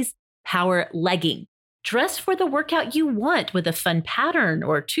Betty's Power Legging. Dress for the workout you want with a fun pattern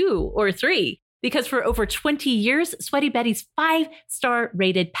or 2 or 3. Because for over 20 years, Sweaty Betty's 5-star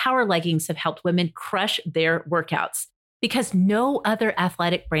rated power leggings have helped women crush their workouts. Because no other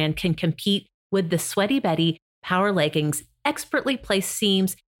athletic brand can compete with the Sweaty Betty Power Leggings' expertly placed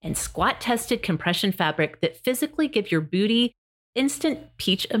seams and squat-tested compression fabric that physically give your booty instant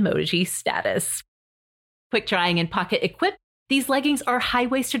peach emoji status. Quick drying and pocket equipped, these leggings are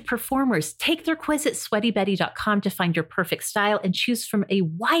high-waisted performers. Take their quiz at sweatybetty.com to find your perfect style and choose from a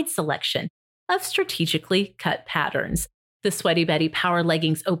wide selection of strategically cut patterns. The Sweaty Betty Power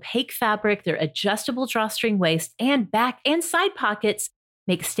Leggings opaque fabric, their adjustable drawstring waist, and back and side pockets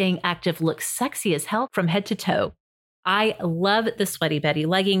make staying active look sexy as hell from head to toe. I love the Sweaty Betty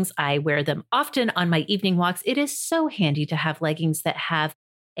leggings. I wear them often on my evening walks. It is so handy to have leggings that have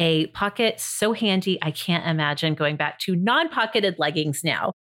a pocket. So handy. I can't imagine going back to non-pocketed leggings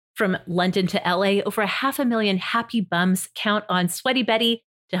now. From London to LA, over 500,000 happy bums count on Sweaty Betty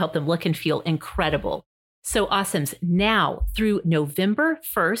to help them look and feel incredible. So Awesomes, now through November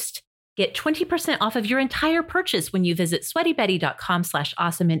 1st, get 20% off of your entire purchase when you visit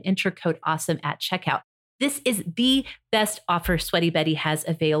sweatybetty.com/awesome and enter code awesome at checkout. This is the best offer Sweaty Betty has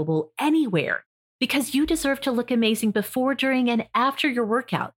available anywhere because you deserve to look amazing before, during, and after your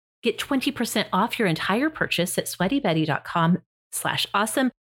workout. Get 20% off your entire purchase at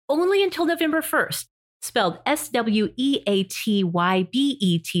sweatybetty.com/awesome only until November 1st. Spelled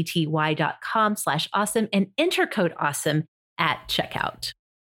sweatybetty.com/awesome and enter code awesome at checkout.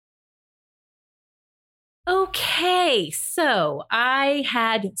 Okay, so I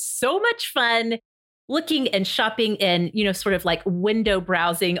had so much fun looking and shopping and, sort of like window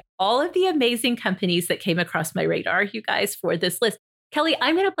browsing all of the amazing companies that came across my radar, you guys, for this list. Kelly,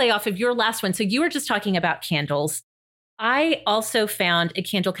 I'm going to play off of your last one. So you were just talking about candles. I also found a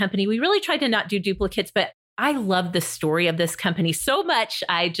candle company. We really tried to not do duplicates, but I love the story of this company so much.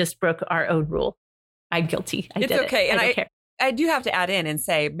 I just broke our own rule. I'm guilty. It's okay. And I do have to add in and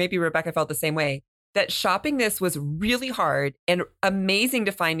say, maybe Rebecca felt the same way, that shopping this was really hard and amazing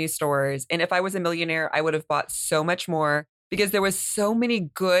to find new stores. And if I was a millionaire, I would have bought so much more because there was so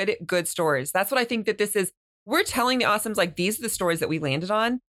many good stores. That's what I think that this is. We're telling the Awesomes, like, these are the stores that we landed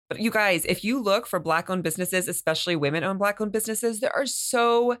on. But you guys, if you look for Black-owned businesses, especially women-owned Black-owned businesses, there are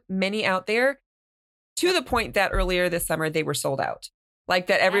so many out there, to the point that earlier this summer, they were sold out. Like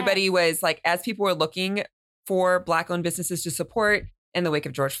that everybody was like, as people were looking for Black-owned businesses to support in the wake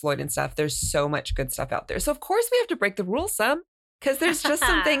of George Floyd and stuff, there's so much good stuff out there. So of course we have to break the rules some, because there's just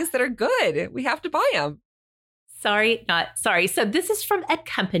some things that are good. We have to buy them. Sorry, not sorry. So this is from Ed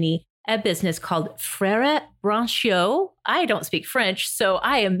Company. a business called Frère Branchiot. I don't speak French, so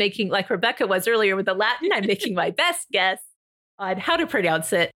I am making, like Rebecca was earlier with the Latin, I'm making my best guess on how to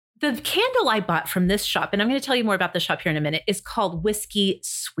pronounce it. The candle I bought from this shop, and I'm going to tell you more about the shop here in a minute, is called Whiskey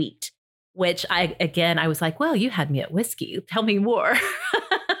Sweet, which I was like, well, you had me at whiskey. Tell me more.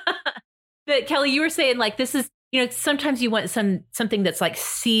 But Kelly, you were saying like, this is, sometimes you want something that's like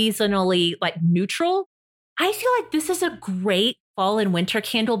seasonally like neutral. I feel like this is a great fall and winter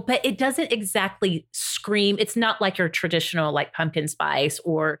candle, but it doesn't exactly scream. It's not like your traditional like pumpkin spice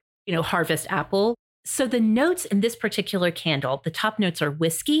or, harvest apple. So the notes in this particular candle, the top notes are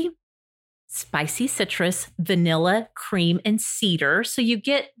whiskey, spicy citrus, vanilla, cream, and cedar. So you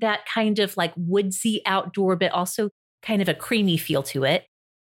get that kind of like woodsy outdoor, but also kind of a creamy feel to it.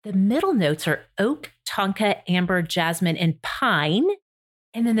 The middle notes are oak, tonka, amber, jasmine, and pine.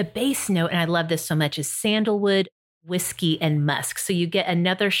 And then the base note, and I love this so much, is sandalwood, whiskey, and musk. So you get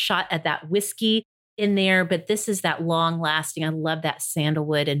another shot at that whiskey in there, but this is that long lasting. I love that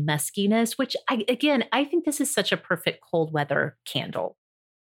sandalwood and muskiness, which I think this is such a perfect cold weather candle.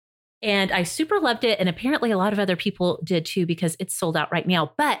 And I super loved it. And apparently a lot of other people did too, because it's sold out right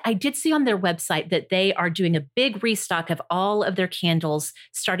now. But I did see on their website that they are doing a big restock of all of their candles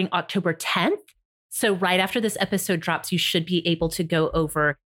starting October 10th. So right after this episode drops, you should be able to go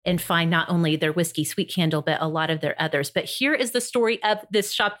over and find not only their Whiskey Sweet candle, but a lot of their others. But here is the story of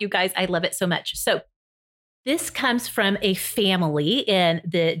this shop, you guys. I love it so much. So this comes from a family in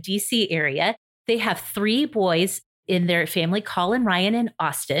the DC area. They have 3 boys in their family, Colin, Ryan, and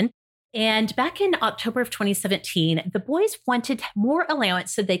Austin. And back in October of 2017, the boys wanted more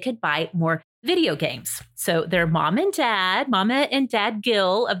allowance so they could buy more video games. So their mama and dad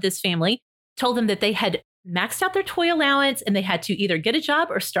Gil of this family, told them that they had maxed out their toy allowance and they had to either get a job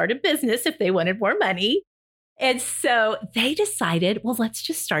or start a business if they wanted more money. And so they decided, well, let's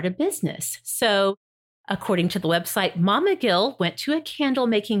just start a business. So according to the website, Mama Gil went to a candle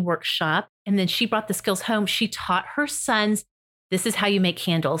making workshop and then she brought the skills home. She taught her sons, this is how you make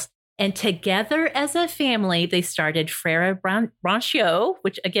candles. And together as a family, they started Frère Branchiot,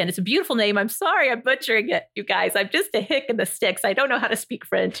 which again, is a beautiful name. I'm sorry, I'm butchering it, you guys. I'm just a hick in the sticks. I don't know how to speak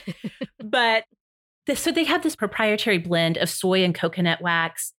French. But so they have this proprietary blend of soy and coconut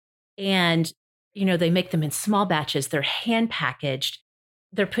wax. And, they make them in small batches. They're hand packaged.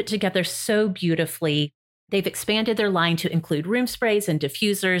 They're put together so beautifully. They've expanded their line to include room sprays and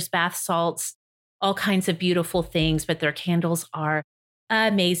diffusers, bath salts, all kinds of beautiful things. But their candles are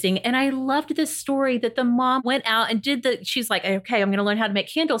amazing. And I loved this story that the mom went out and she's like, okay, I'm going to learn how to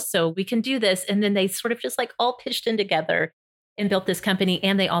make candles so we can do this. And then they sort of just like all pitched in together and built this company.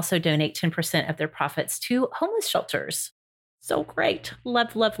 And they also donate 10% of their profits to homeless shelters. So great.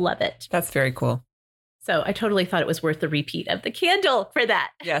 Love, love, love it. That's very cool. So I totally thought it was worth the repeat of the candle for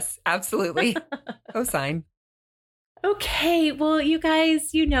that. Yes, absolutely. Co-sign. Okay. Well, you guys,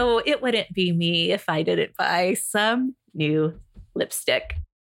 it wouldn't be me if I didn't buy some new lipstick.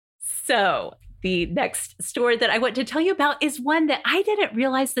 So the next store that I want to tell you about is one that I didn't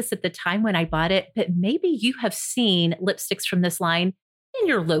realize this at the time when I bought it, but maybe you have seen lipsticks from this line in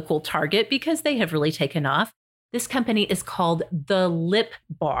your local Target because they have really taken off. This company is called The Lip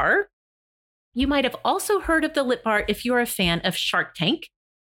Bar. You might have also heard of The Lip Bar if you're a fan of Shark Tank.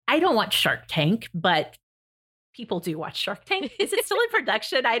 I don't watch Shark Tank, but people do watch Shark Tank. Is it still in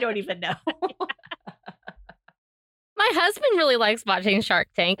production? I don't even know. My husband really likes watching Shark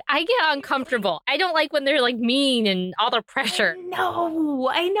Tank. I get uncomfortable. I don't like when they're like mean and all the pressure. No,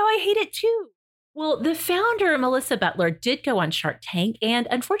 I know. I hate it too. Well, the founder, Melissa Butler, did go on Shark Tank. And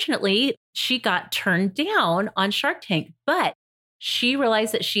unfortunately, she got turned down on Shark Tank. But she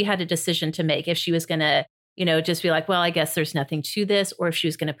realized that she had a decision to make if she was going to, just be like, well, I guess there's nothing to this, or if she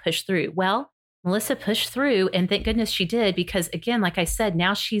was going to push through. Well, Melissa pushed through, and thank goodness she did, because again, like I said,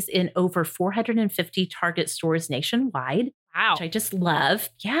 now she's in over 450 Target stores nationwide. Wow. Which I just love.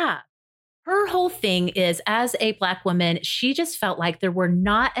 Yeah. Her whole thing is, as a Black woman, she just felt like there were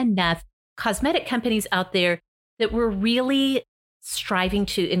not enough cosmetic companies out there that were really striving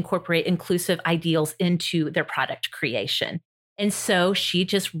to incorporate inclusive ideals into their product creation. And so she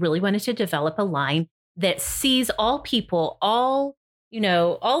just really wanted to develop a line that sees all people, all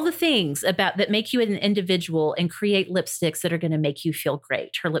the things about that make you an individual and create lipsticks that are going to make you feel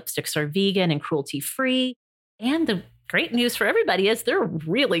great. Her lipsticks are vegan and cruelty free. And the great news for everybody is they're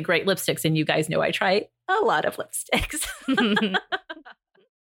really great lipsticks. And you guys know I try a lot of lipsticks.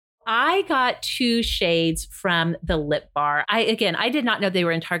 I got 2 shades from the Lip Bar. I did not know they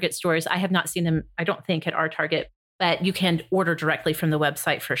were in Target stores. I have not seen them, I don't think, at our Target, but you can order directly from the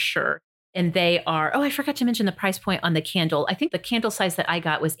website for sure. And they are, I forgot to mention the price point on the candle. I think the candle size that I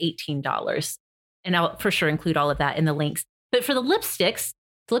got was $18. And I'll for sure include all of that in the links. But for the lipsticks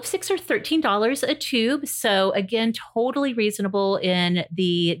are $13 a tube. So again, totally reasonable in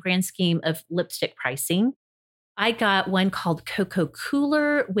the grand scheme of lipstick pricing. I got one called Cocoa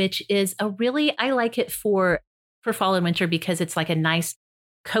Cooler, which is I like it for fall and winter because it's like a nice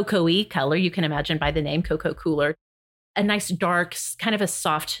cocoa-y color. You can imagine by the name Cocoa Cooler, a nice dark, kind of a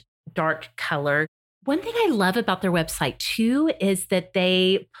soft, dark color. One thing I love about their website too is that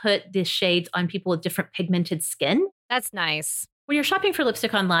they put the shades on people with different pigmented skin. That's nice. When you're shopping for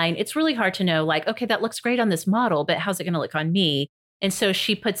lipstick online, it's really hard to know, like, okay, that looks great on this model, but how's it going to look on me? And so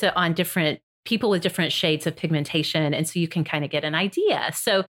she puts it on different people with different shades of pigmentation. And so you can kind of get an idea.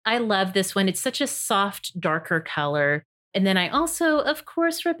 So I love this one. It's such a soft, darker color. And then I also, of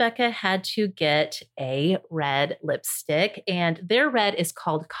course, Rebecca had to get a red lipstick. And their red is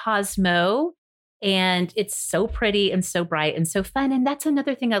called Cosmo. And it's so pretty and so bright and so fun. And that's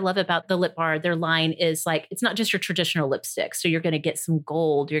another thing I love about the Lip Bar. Their line is like, it's not just your traditional lipstick. So you're going to get some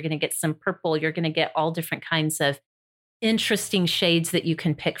gold, you're going to get some purple, you're going to get all different kinds of interesting shades that you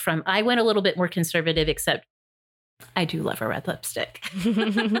can pick from. I went a little bit more conservative, except I do love a red lipstick.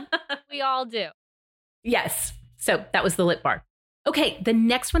 We all do. Yes. So that was the Lip Bar. Okay, the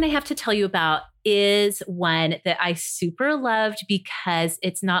next one I have to tell you about is one that I super loved because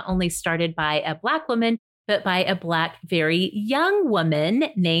it's not only started by a Black woman, but by a Black, very young woman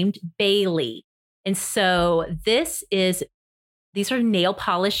named Bailey. And so these are nail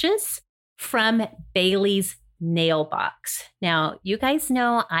polishes from Bailey's Nail Box. Now, you guys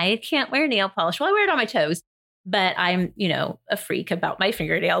know I can't wear nail polish. Well, I wear it on my toes, but I'm, a freak about my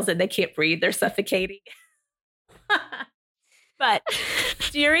fingernails and they can't breathe. They're suffocating. But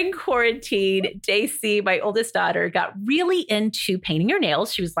during quarantine, Daisy, my oldest daughter, got really into painting her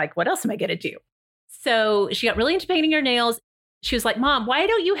nails. She was like, what else am I going to do? So she got really into painting her nails. She was like, Mom, why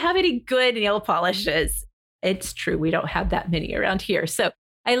don't you have any good nail polishes? It's true. We don't have that many around here. So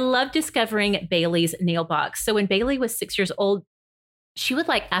I love discovering Bailey's Nail Box. So when Bailey was 6 years old, she would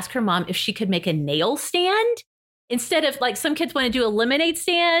ask her mom if she could make a nail stand instead of some kids want to do a lemonade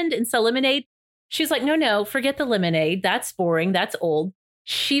stand and sell lemonade. She's like, no, forget the lemonade. That's boring. That's old.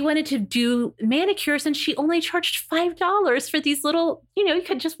 She wanted to do manicures and she only charged $5 for these little, you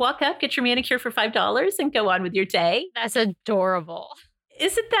could just walk up, get your manicure for $5 and go on with your day. That's adorable.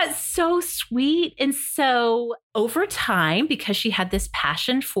 Isn't that so sweet? And so over time, because she had this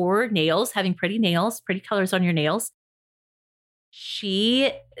passion for nails, having pretty nails, pretty colors on your nails,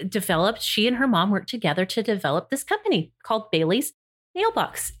 she and her mom worked together to develop this company called Bailey's Nail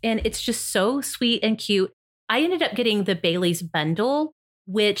Box. And it's just so sweet and cute. I ended up getting the Bailey's bundle,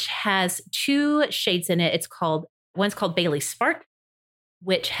 which has 2 shades in it. One's called Bailey Spark,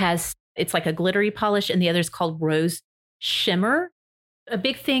 it's like a glittery polish, and the other is called Rose Shimmer. A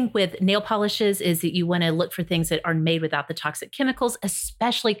big thing with nail polishes is that you want to look for things that are made without the toxic chemicals,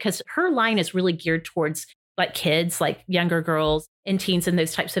 especially because her line is really geared towards kids, younger girls and teens and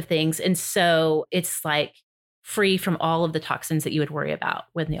those types of things. And so it's free from all of the toxins that you would worry about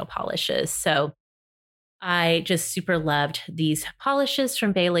with nail polishes. So I just super loved these polishes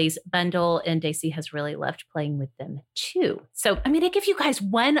from Bailey's bundle, and Daisy has really loved playing with them too. So I'm going to give you guys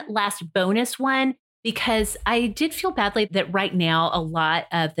one last bonus one because I did feel badly that right now a lot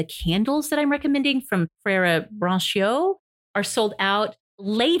of the candles that I'm recommending from Frère Branchot are sold out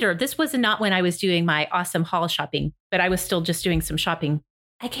later. This was not when I was doing my awesome haul shopping, but I was still just doing some shopping.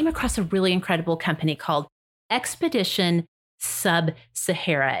 I came across a really incredible company called Expedition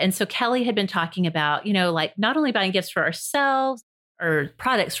Sub-Sahara. And so Kelly had been talking about, not only buying gifts for ourselves or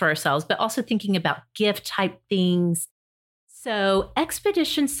products for ourselves, but also thinking about gift type things. So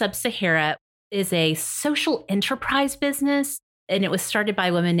Expedition Sub-Sahara is a social enterprise business, and it was started by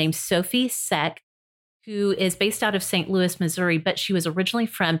a woman named Sophie Sek, who is based out of St. Louis, Missouri, but she was originally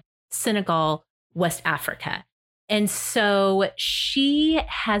from Senegal, West Africa. And so she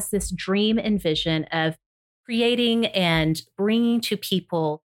has this dream and vision of creating and bringing to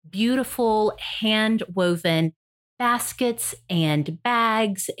people beautiful hand-woven baskets and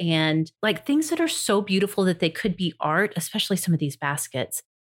bags and things that are so beautiful that they could be art, especially some of these baskets,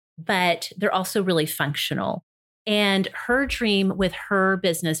 but they're also really functional. And her dream with her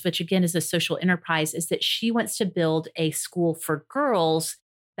business, which again is a social enterprise, is that she wants to build a school for girls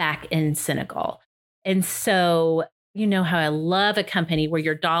back in Senegal. And so, you know how I love a company where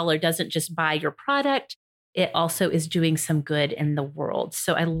your dollar doesn't just buy your product, it also is doing some good in the world.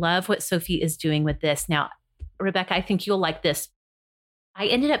 So I love what Sophie is doing with this. Now, Rebecca, I think you'll like this. I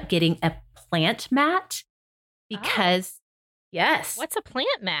ended up getting a plant mat because, yes. What's a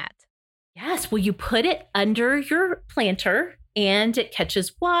plant mat? Yes. Well, you put it under your planter and it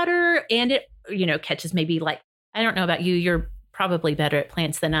catches water and it, catches maybe like, I don't know about you, you're probably better at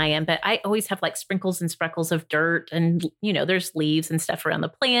plants than I am, but I always have like sprinkles and speckles of dirt and, there's leaves and stuff around the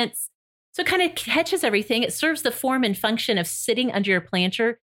plants. So it kind of catches everything. It serves the form and function of sitting under your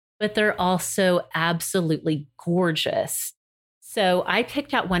planter, but they're also absolutely gorgeous. So I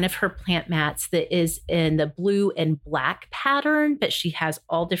picked out one of her plant mats that is in the blue and black pattern, but she has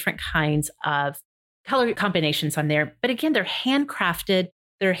all different kinds of color combinations on there. But again, they're handcrafted.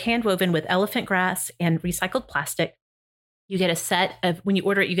 They're hand woven with elephant grass and recycled plastic. You get a set of, when you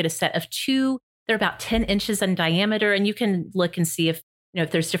order it, you get a set of 2. They're about 10 inches in diameter, and you can look and see if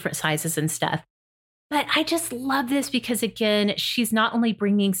there's different sizes and stuff. But I just love this because, again, she's not only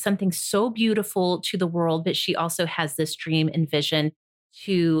bringing something so beautiful to the world, but she also has this dream and vision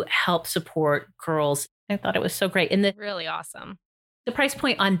to help support girls. I thought it was so great. And really awesome. The price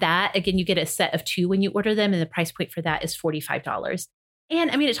point on that, again, you get a set of 2 when you order them, and the price point for that is $45. And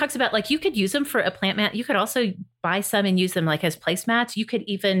I mean, it talks about like you could use them for a plant mat. You could also buy some and use them like as placemats. You could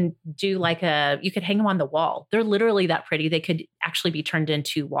even do you could hang them on the wall. They're literally that pretty. They could actually be turned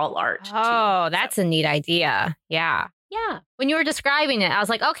into wall art. Oh, that's a neat idea. Yeah. Yeah. When you were describing it, I was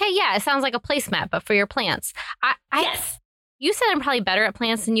like, okay, yeah, it sounds like a placemat, but for your plants. Yes. You said I'm probably better at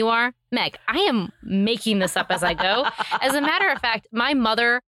plants than you are. Meg, I am making this up as I go. As a matter of fact, my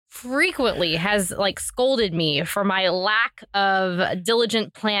mother frequently has like scolded me for my lack of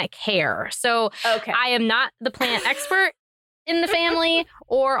diligent plant care. So I am not the plant expert in the family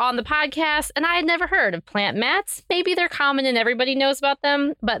or on the podcast, and I had never heard of plant mats. Maybe they're common and everybody knows about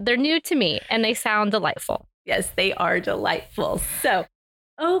them, but they're new to me and they sound delightful. Yes, they are delightful. So,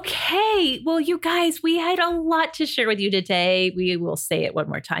 okay. Well, you guys, we had a lot to share with you today. We will say it one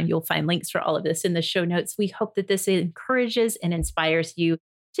more time. You'll find links for all of this in the show notes. We hope that this encourages and inspires you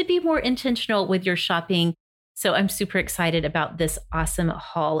to be more intentional with your shopping. So I'm super excited about this awesome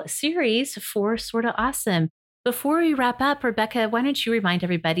haul series for Sorta Awesome. Before we wrap up, Rebecca, why don't you remind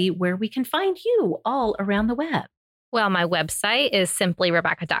everybody where we can find you all around the web? Well, my website is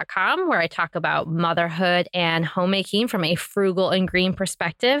simplyrebecca.com, where I talk about motherhood and homemaking from a frugal and green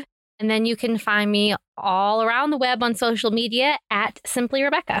perspective. And then you can find me all around the web on social media at Simply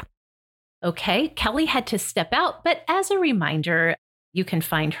Rebecca. Okay, Kelly had to step out, but as a reminder, you can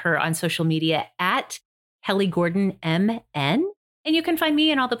find her on social media at Kelly Gordon MN. And you can find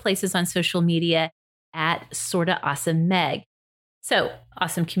me in all the places on social media at Sorta Awesome Meg. So,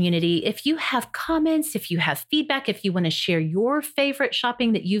 awesome community. If you have comments, if you have feedback, if you want to share your favorite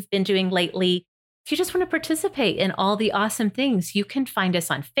shopping that you've been doing lately, if you just want to participate in all the awesome things, you can find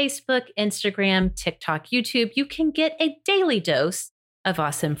us on Facebook, Instagram, TikTok, YouTube. You can get a daily dose of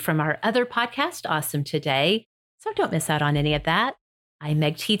awesome from our other podcast, Awesome Today. So don't miss out on any of that. I'm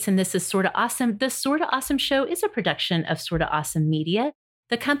Meg Tietz, and this is Sorta Awesome. The Sorta Awesome Show is a production of Sorta Awesome Media,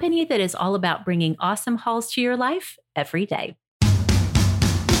 the company that is all about bringing awesome hauls to your life every day.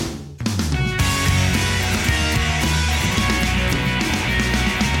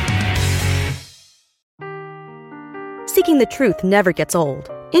 Seeking the truth never gets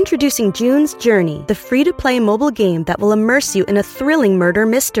old. Introducing June's Journey, the free-to-play mobile game that will immerse you in a thrilling murder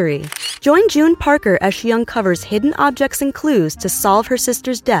mystery. Join June Parker as she uncovers hidden objects and clues to solve her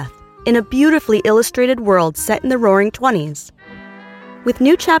sister's death in a beautifully illustrated world set in the Roaring 20s. With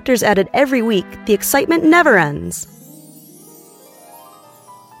new chapters added every week, the excitement never ends.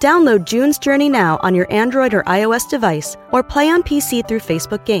 Download June's Journey now on your Android or iOS device, or play on PC through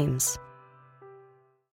Facebook Games.